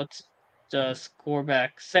now is what's the score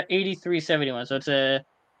back 83-71. So it's a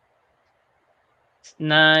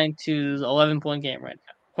 9 to 11-point game right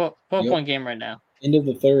now. 12-point game right now. End of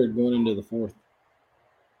the third, going into the fourth.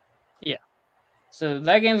 Yeah. So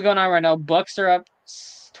that game's going on right now. Bucks are up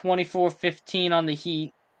 24-15 on the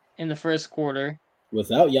Heat in the first quarter.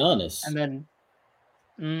 Without Giannis. And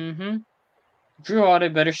then, Drew Holiday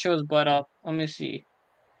better show his butt up. Let me see.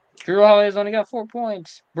 Drew Holiday's only got 4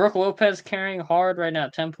 points. Brooke Lopez carrying hard right now,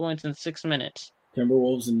 10 points in 6 minutes.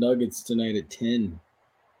 Timberwolves and Nuggets tonight at 10.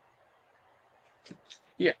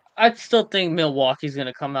 Yeah, I still think Milwaukee's going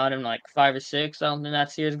to come out in like 5 or 6. I don't think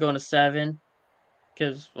that series going to 7.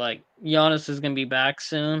 Because, like, Giannis is going to be back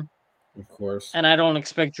soon. Of course. And I don't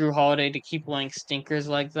expect Drew Holiday to keep playing stinkers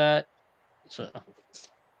like that. So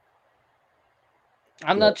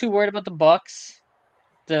I'm not too worried about the Bucks.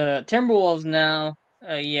 The Timberwolves now,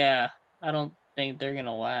 I don't think they're going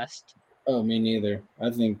to last. Oh, me neither. I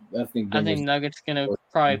think Nuggets going to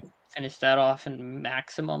probably finish that off in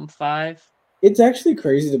maximum 5. It's actually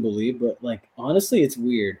crazy to believe, but like honestly, it's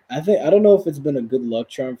weird. I don't know if it's been a good luck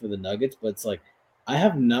charm for the Nuggets, but it's like I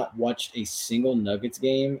have not watched a single Nuggets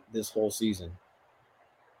game this whole season.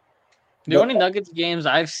 The only Nuggets games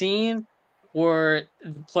I've seen were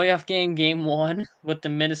the playoff game 1 with the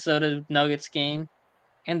Minnesota Nuggets game,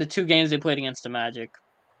 and the 2 games they played against the Magic.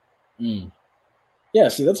 Yeah,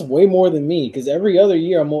 see, that's way more than me because every other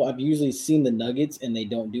year I've usually seen the Nuggets and they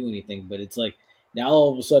don't do anything. But it's like now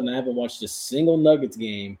all of a sudden I haven't watched a single Nuggets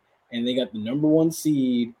game and they got the number 1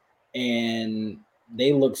 seed and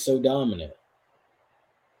they look so dominant.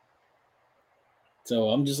 So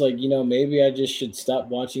I'm just like, maybe I just should stop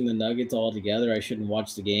watching the Nuggets altogether. I shouldn't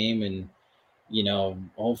watch the game and,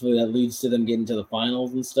 hopefully that leads to them getting to the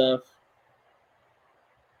finals and stuff.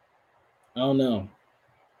 I don't know.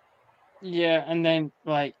 Yeah, and then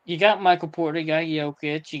like you got Michael Porter, you got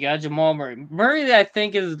Jokic, you got Jamal Murray. Murray, I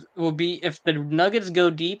think will be if the Nuggets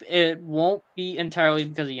go deep, it won't be entirely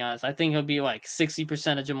because of Giannis. I think it'll be like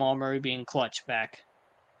 60% of Jamal Murray being clutch back.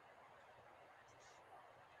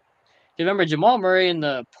 You remember Jamal Murray in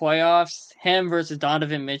the playoffs? Him versus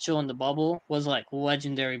Donovan Mitchell in the bubble was like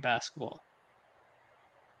legendary basketball.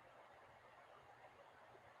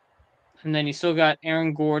 And then you still got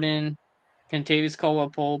Aaron Gordon, Kentavious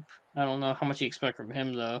Caldwell-Pope. I don't know how much you expect from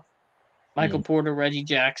him though. Michael Porter, Reggie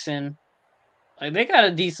Jackson. Like they got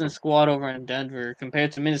a decent squad over in Denver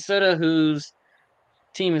compared to Minnesota, whose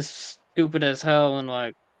team is stupid as hell, and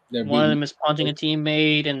like one of them is punching a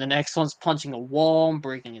teammate, and the next one's punching a wall and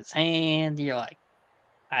breaking his hand. You're like,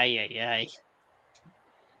 ay. It's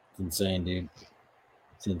insane, dude.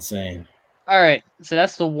 It's insane. All right, so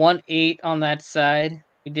that's the 1-8 on that side.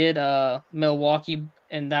 We did Milwaukee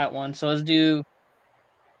in that one, so let's do.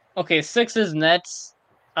 Okay, Sixers Nets.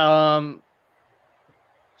 How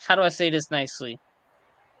do I say this nicely?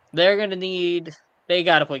 They're gonna need. They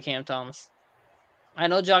gotta play Cam Thomas. I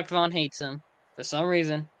know Jock Vaughn hates him for some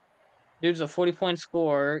reason. Dude's a 40-point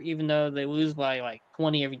scorer, even though they lose by like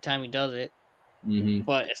 20 every time he does it. Mm-hmm.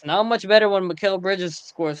 But it's not much better when Mikal Bridges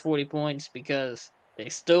scores 40 points because they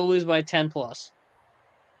still lose by 10 plus.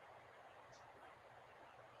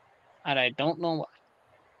 And I don't know why.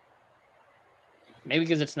 Maybe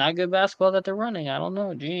because it's not good basketball that they're running. I don't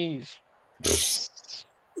know. Jeez.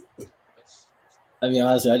 I mean,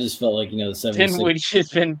 honestly, I just felt like, the 76ers. Dinwiddie has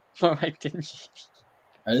been more like didn't she?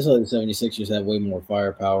 I just felt like the 76ers had way more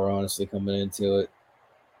firepower, honestly, coming into it.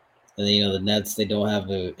 And then, the Nets, they don't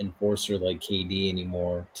have an enforcer like KD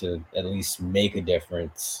anymore to at least make a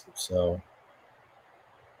difference. So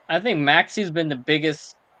I think Maxi's been the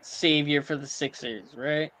biggest savior for the Sixers,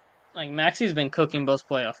 right? Like Maxi's been cooking both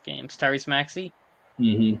playoff games. Tyrese Maxey.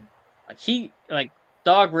 Mm-hmm.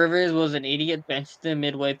 Doc Rivers was an idiot, benched him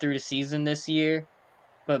midway through the season this year.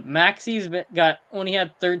 But Maxi's only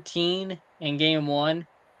had 13 in game 1,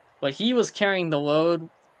 but he was carrying the load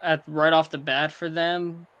right off the bat for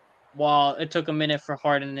them, while it took a minute for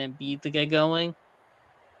Harden and Embiid to get going.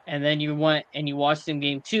 And then you went and you watched him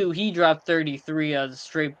game 2. He dropped 33 as a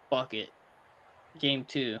straight bucket. Game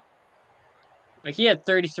 2. Like he had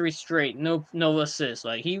 33 straight, no assists.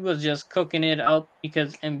 Like he was just cooking it up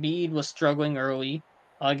because Embiid was struggling early.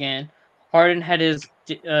 Again, Harden had his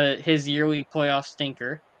yearly playoff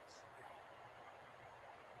stinker.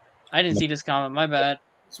 I didn't see this comment. My bad.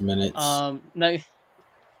 It's minutes. Oh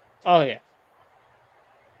yeah.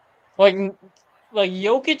 Like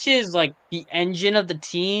Jokic is like the engine of the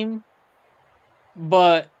team,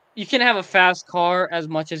 but you can have a fast car as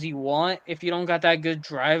much as you want. If you don't got that good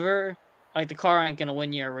driver, like the car ain't gonna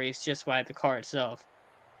win you a race just by the car itself.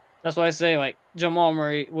 That's why I say like Jamal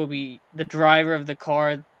Murray will be the driver of the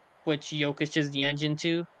car, which Jokic is the engine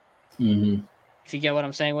to. Mm-hmm. If you get what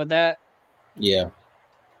I'm saying with that. Yeah.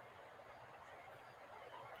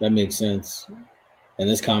 That makes sense, and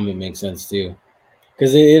this comment makes sense too,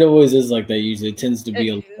 because it always is like that. Usually, it tends to be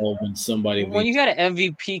a lull when somebody When you leaves. got an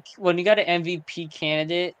MVP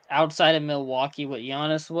candidate outside of Milwaukee, what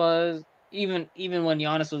Giannis was, even when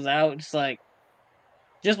Giannis was out, it's like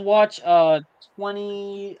just watch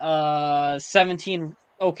 2017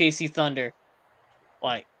 OKC Thunder.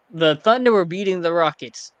 Like the Thunder were beating the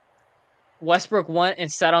Rockets. Westbrook went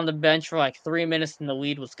and sat on the bench for like 3 minutes and the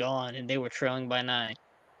lead was gone and they were trailing by 9.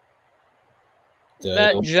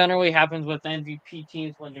 That generally happens with MVP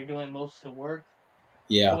teams when they're doing most of the work.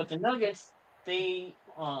 Yeah. But with the Nuggets, they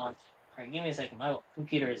all right, give me a second. My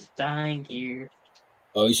computer is dying here.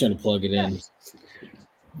 Oh, he's trying to plug it in.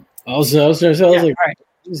 I was like, All right.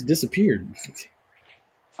 it just disappeared.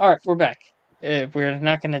 All right, we're back. We're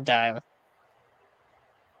not gonna die.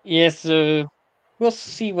 Yes, we'll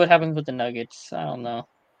see what happens with the Nuggets. I don't know.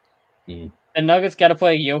 Hmm. The Nuggets got to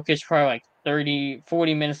play Jokic probably like 30,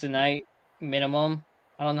 40 minutes a night minimum.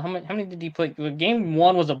 I don't know how many did he play. Game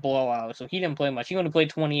 1 was a blowout, so he didn't play much. He only played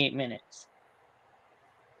 28 minutes.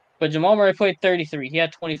 But Jamal Murray played 33. He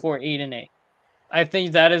had 24, 8 and 8. I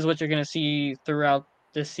think that is what you're gonna see throughout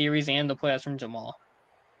this series and the playoffs from Jamal.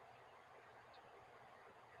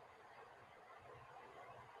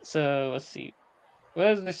 So let's see. What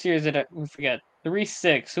was the series that we forgot?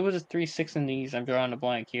 3-6. Who was the 3-6 in these? I'm drawing a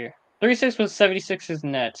blank here. 3-6 was 76ers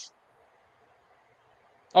Nets.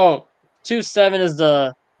 Oh, 2-7 is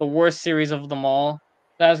the worst series of them all.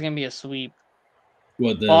 That's gonna be a sweep.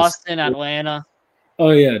 What this? Boston, Atlanta.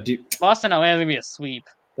 Oh yeah, dude. Boston, Atlanta gonna be a sweep.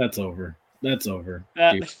 That's over. That's over.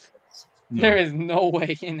 That, dude. There is no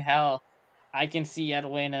way in hell I can see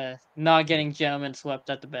Atlanta not getting gentlemen swept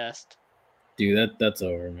at the best. Dude, that's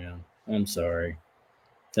over, man. I'm sorry.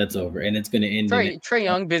 That's over, and it's gonna end. Trey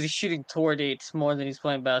Young busy shooting tour dates more than he's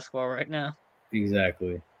playing basketball right now.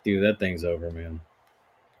 Exactly, dude. That thing's over, man.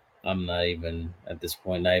 I'm not even at this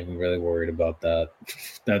point. Not even really worried about that.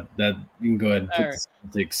 that you can go ahead and put the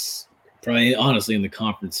Celtics probably honestly in the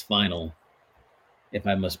conference final. If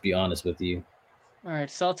I must be honest with you. All right,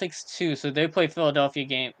 Celtics 2. So they play Philadelphia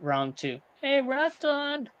game round 2. Hey, we're not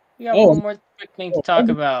done. We got one more quick thing to talk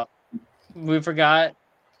about. We forgot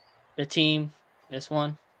the team. This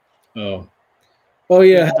one. Oh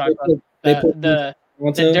yeah. The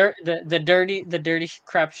dirty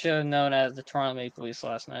crap show known as the Toronto Maple Leafs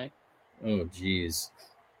last night. Oh jeez.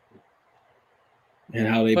 And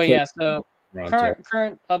how they But put yeah, so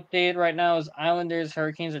current update right now is Islanders,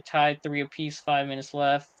 Hurricanes are tied 3 apiece, 5 minutes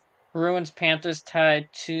left. Bruins, Panthers tied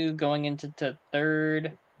 2 going into the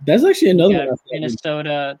third. That's actually another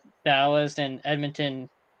Minnesota, Dallas, and Edmonton,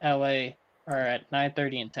 LA are at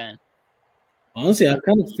 9:30 and 10. Honestly, I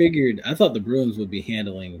kind of figured. I thought the Bruins would be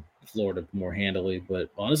handling Florida more handily, but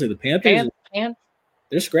honestly, the Panthers,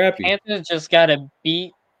 they're scrappy. Panthers just gotta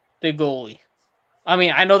beat the goalie. I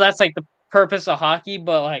mean, I know that's like the purpose of hockey,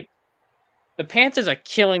 but like the Panthers are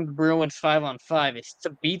killing the Bruins 5-on-5. It's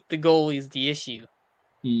to beat the goalie is the issue.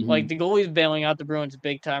 Mm-hmm. Like the goalie's bailing out the Bruins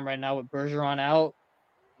big time right now with Bergeron out.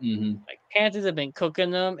 Mm-hmm. Like Panthers have been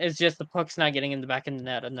cooking them. It's just the puck's not getting in the back of the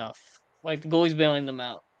net enough. Like the goalie's bailing them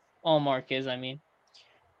out. All Marquez, I mean.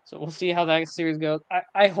 So we'll see how that series goes.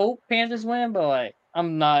 I hope Panthers win, but like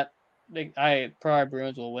I'm not. Like, I probably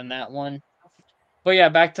Bruins will win that one. But yeah,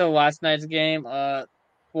 back to last night's game.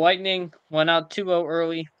 Lightning went out 2-0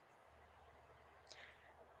 early.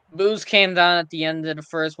 Booze came down at the end of the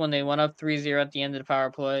first when they went up 3-0 at the end of the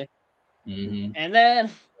power play. Mm-hmm. And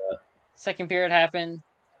then second period happened.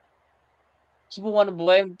 People want to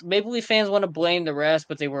blame Maple Leaf fans want to blame the refs,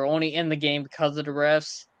 but they were only in the game because of the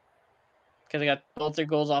refs. Because they got both their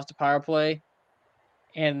goals off the power play.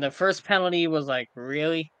 And the first penalty was like,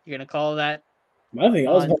 really? You're gonna call that? I think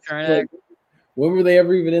I was like, when were they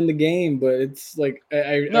ever even in the game? But it's like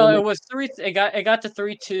it was 3. It got to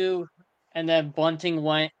 3-2, and then Bunting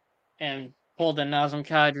went and pulled a Nazem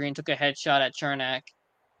Kadri and took a headshot at Chernak.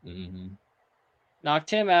 Mm-hmm. Knocked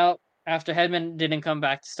him out after Hedman didn't come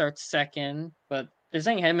back to start second. But they're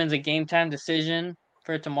saying Hedman's a game time decision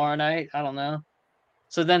for tomorrow night. I don't know.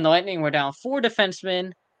 So then the Lightning were down 4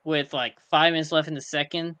 defensemen with like 5 minutes left in the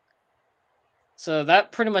second. So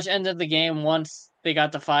that pretty much ended the game once they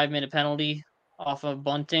got the 5-minute penalty off of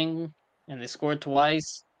Bunting and they scored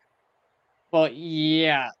twice. But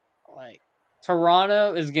yeah, like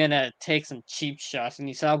Toronto is gonna take some cheap shots, and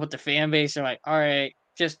you saw what the fan base are like. All right,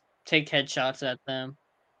 just take headshots at them.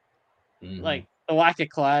 Mm-hmm. Like the lack of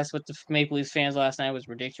class with the Maple Leafs fans last night was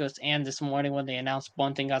ridiculous, and this morning when they announced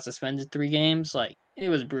Bunting got suspended 3 games, like it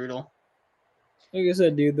was brutal. Like I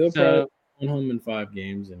said, dude, they'll probably go home in 5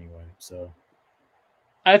 games anyway. So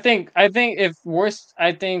I think if worst,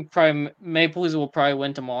 I think probably Maple Leafs will probably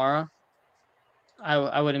win tomorrow.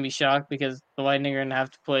 I wouldn't be shocked because the Lightning are gonna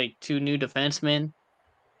have to play 2 new defensemen.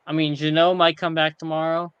 I mean, Jeannot might come back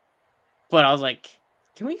tomorrow, but I was like,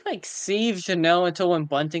 can we like save Jeannot until when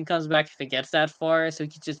Bunting comes back if it gets that far, so we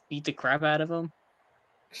can just beat the crap out of him?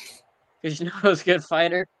 Because Jeannot's a good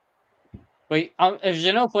fighter. Wait, if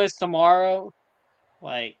Jeannot plays tomorrow,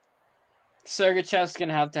 like Sergachev's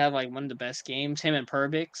gonna have to have like one of the best games. Him and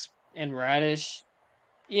Perbix and Radish.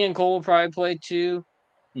 Ian Cole will probably play too.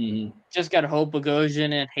 Mm-hmm. Just gotta hope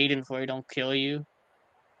Bogosian and Hayden Fleury don't kill you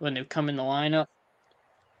when they come in the lineup.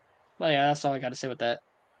 But yeah, that's all I gotta say with that.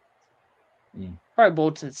 Probably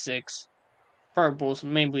Bolts in 6. Probably Bolts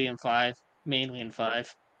mainly in 5. Mainly in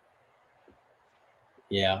 5.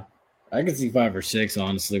 Yeah, I could see 5 or 6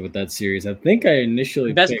 honestly with that series. I think I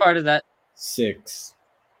initially Best picked part of that, 6.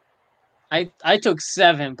 I took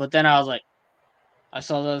 7, but then I was like, I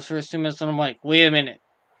saw those first 2 minutes and I'm like, wait a minute.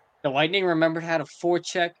 The Lightning remembered how to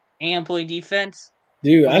forecheck and play defense.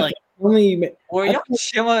 Dude, I was like, were y'all thought,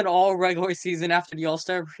 chilling all regular season after the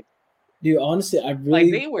All-Star break? dude, honestly, I Like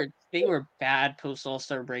really, they were bad post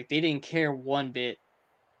All-Star break. They didn't care one bit.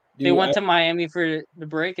 They dude, went to Miami for the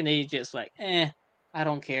break and they just like, I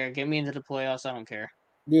don't care. Get me into the playoffs. I don't care.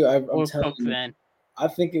 I'm We'll telling cook you, then. I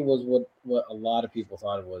think it was what a lot of people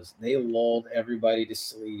thought it was. They lulled everybody to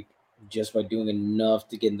sleep just by doing enough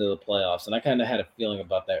to get into the playoffs, and I kind of had a feeling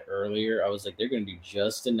about that earlier. I was like, they're going to do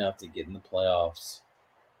just enough to get in the playoffs,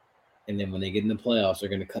 and then when they get in the playoffs, they're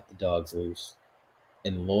going to cut the dogs loose.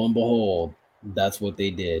 And lo and behold, that's what they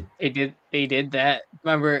did. They did that.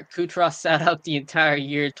 Remember, Kucherov sat out the entire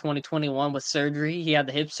year 2021 with surgery. He had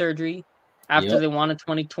the hip surgery after Yep, they won in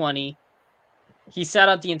 2020. He sat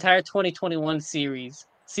out the entire 2021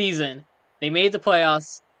 season. They made the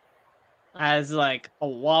playoffs as like a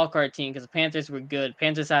wild card team because the Panthers were good.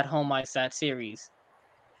 Panthers had home ice that series,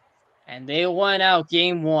 and they won out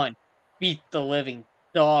game 1, beat the living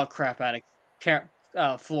dog crap out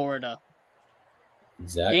of Florida.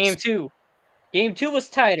 exactly. Game 2 was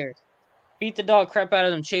tighter. Beat the dog crap out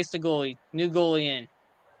of them. Chase the goalie. New goalie in.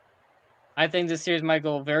 I think this series might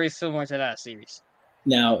go very similar to that series.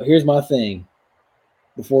 Now, here's my thing.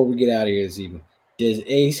 Before we get out of here this evening, does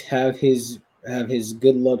Ace have his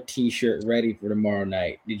good luck T-shirt ready for tomorrow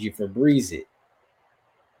night? Did you Febreze it?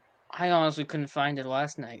 I honestly couldn't find it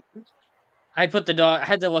last night. I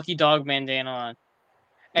had the lucky dog bandana on.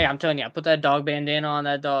 Hey, I'm telling you, I put that dog bandana on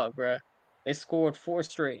that dog, bro. They scored 4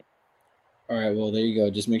 straight. All right, well there you go.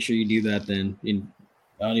 Just make sure you do that then.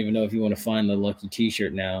 I don't even know if you want to find the lucky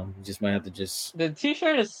T-shirt now. You just might have to just, The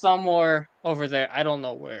T-shirt is somewhere over there. I don't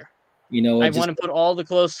know where. you know, I just want to put all the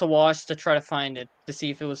clothes to wash to try to find it to see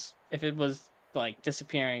if it was like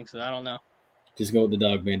disappearing. So I don't know. just go with the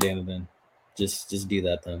dog bandana then. Just do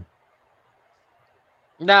that then.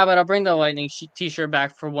 Nah, but I'll bring the Lightning T-shirt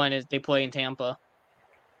back for when they play in Tampa.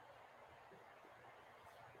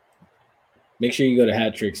 Make sure you go to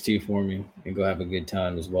Hat Tricks too for me and go have a good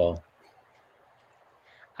time as well.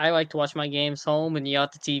 I like to watch my games home and yell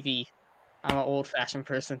at the TV. I'm an old-fashioned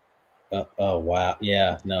person. Oh wow,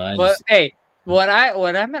 yeah, no, But hey, when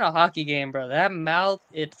I'm in a hockey game, bro, that mouth,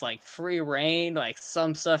 it's like free reign, like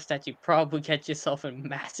some stuff that you probably get yourself in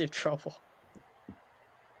massive trouble.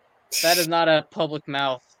 That is not a public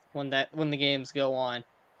mouth when the games go on.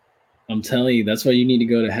 I'm telling you, that's why you need to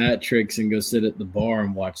go to Hat Tricks and go sit at the bar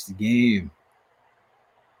and watch the game.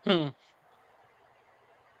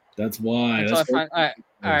 That's why. Until I That's find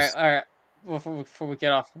all right. Before we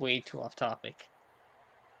get way too off topic.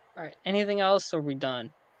 All right, anything else? Or are we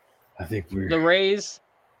done? I think The we're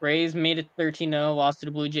Rays made it 13-0, lost to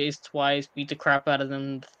the Blue Jays twice, beat the crap out of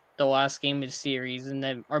them the last game of the series, and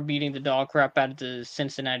then are beating the dog crap out of the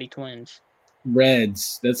Cincinnati Twins.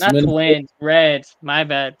 Reds. That's Not Minnesota. Twins, Reds. My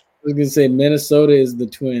bad. I was gonna say Minnesota is the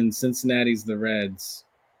Twins, Cincinnati's the Reds.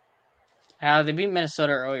 They beat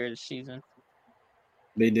Minnesota earlier this season.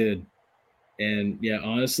 They did. And yeah,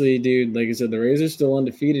 honestly, dude, like I said, the Rays are still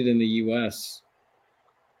undefeated in the US.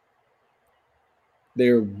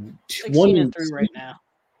 They're 16-3 right now.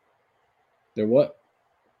 They're what?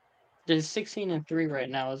 They're 16-3 right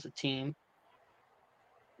now as a team.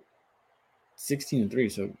 16-3.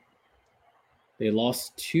 So they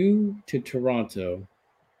lost 2 to Toronto.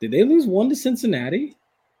 Did they lose 1 to Cincinnati?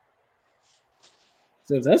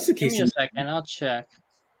 So if that's the Give case, me a second. I'll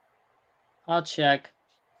check.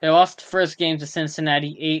 They lost the first game to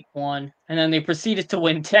Cincinnati 8-1, and then they proceeded to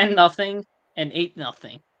win 10-0 and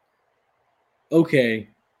 8-0. Okay.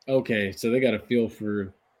 So they got a feel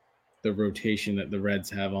for the rotation that the Reds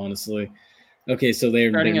have, honestly. Okay, so they're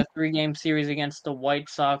starting a 3-game series against the White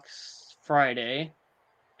Sox Friday.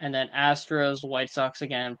 And then Astros, White Sox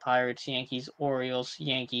again, Pirates, Yankees, Orioles,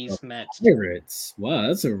 Yankees, Mets. Pirates. Wow,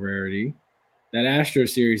 that's a rarity. That Astro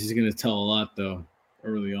series is going to tell a lot, though,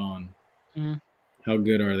 early on. Mm. How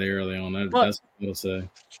good are they early on? That's what it'll say.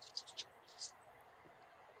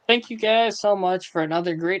 Thank you guys so much for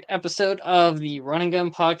another great episode of the Run and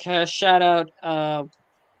Gun podcast. Shout out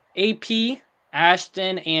AP,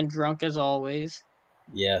 Ashton, and Drunk as always.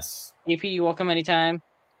 Yes. AP, you're welcome anytime.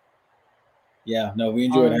 Yeah, no, we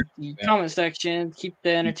enjoyed it. The comment section, keep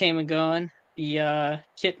the entertainment going. The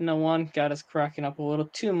kitten one got us cracking up a little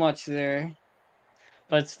too much there.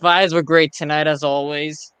 But vibes were great tonight as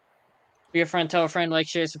always. Be a friend, tell a friend, like,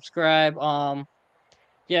 share, subscribe.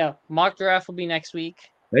 Yeah, mock draft will be next week.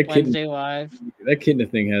 Wednesday live. That kitten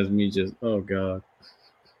thing has me just, oh god.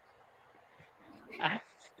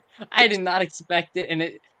 I did not expect it, and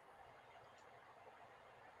it.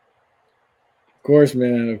 Of course,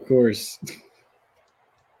 man. Of course.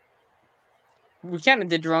 We kind of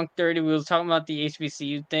did drunk dirty. We was talking about the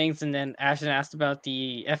HBCU things, and then Ashton asked about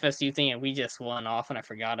the FSU thing, and we just went off, and I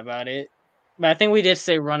forgot about it. But I think we did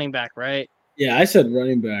say running back, right? Yeah, I said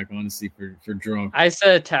running back, honestly, for drunk. I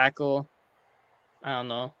said tackle. I don't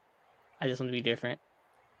know. I just want to be different.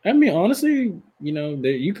 I mean, honestly,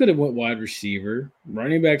 you could have went wide receiver,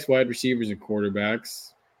 running backs, wide receivers, and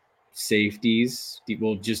quarterbacks, safeties,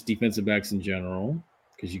 just defensive backs in general,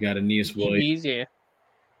 because you got Aeneas Williams. Yeah.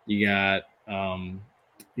 You got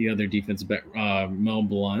the other defensive back, Mel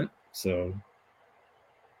Blount. So,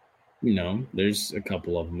 there's a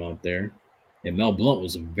couple of them out there. And Mel Blount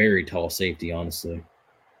was a very tall safety, honestly.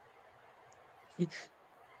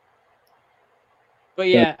 But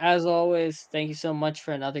yeah, as always, thank you so much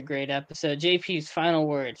for another great episode. JP's final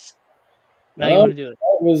words. Now you want to do it.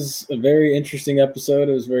 That was a very interesting episode.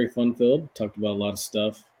 It was very fun-filled. Talked about a lot of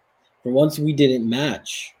stuff. For once, we didn't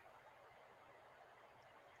match.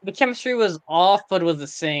 The chemistry was off, but it was the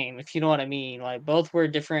same, if you know what I mean. Like, both were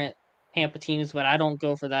different Tampa teams, but I don't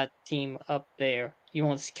go for that team up there. You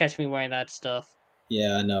won't catch me wearing that stuff.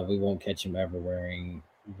 Yeah, I know. We won't catch him ever wearing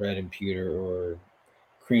red and pewter or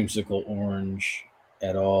creamsicle orange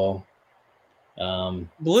at all.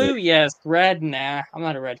 Blue, yes. Red, nah. I'm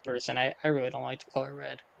not a red person. I really don't like the color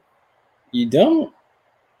red. You don't?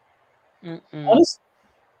 Honestly,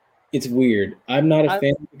 it's weird. I'm not a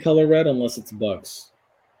fan of the color red unless it's Bucks.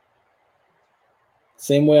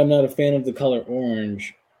 Same way I'm not a fan of the color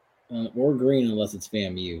orange or green unless it's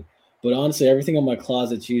FAMU. But honestly, everything in my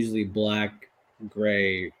closet's usually black,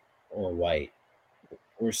 gray, or white,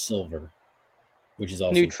 or silver, which is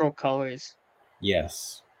also neutral colors.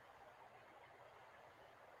 Yes.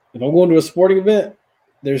 If I'm going to a sporting event,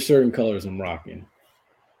 there's certain colors I'm rocking.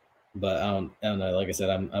 But I don't know. Like I said,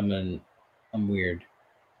 I'm weird.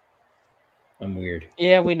 I'm weird.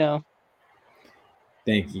 Yeah, we know.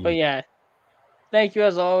 Thank you. But yeah. Thank you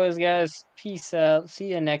as always, guys. Peace out. See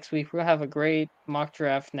you next week. We'll have a great mock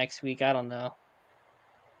draft next week. I don't know.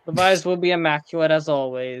 The vibes will be immaculate as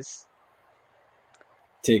always.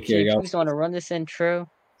 Take care, y'all. Please want to run this intro.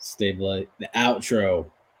 Stay blessed. The outro.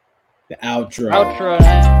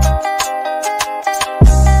 Outro.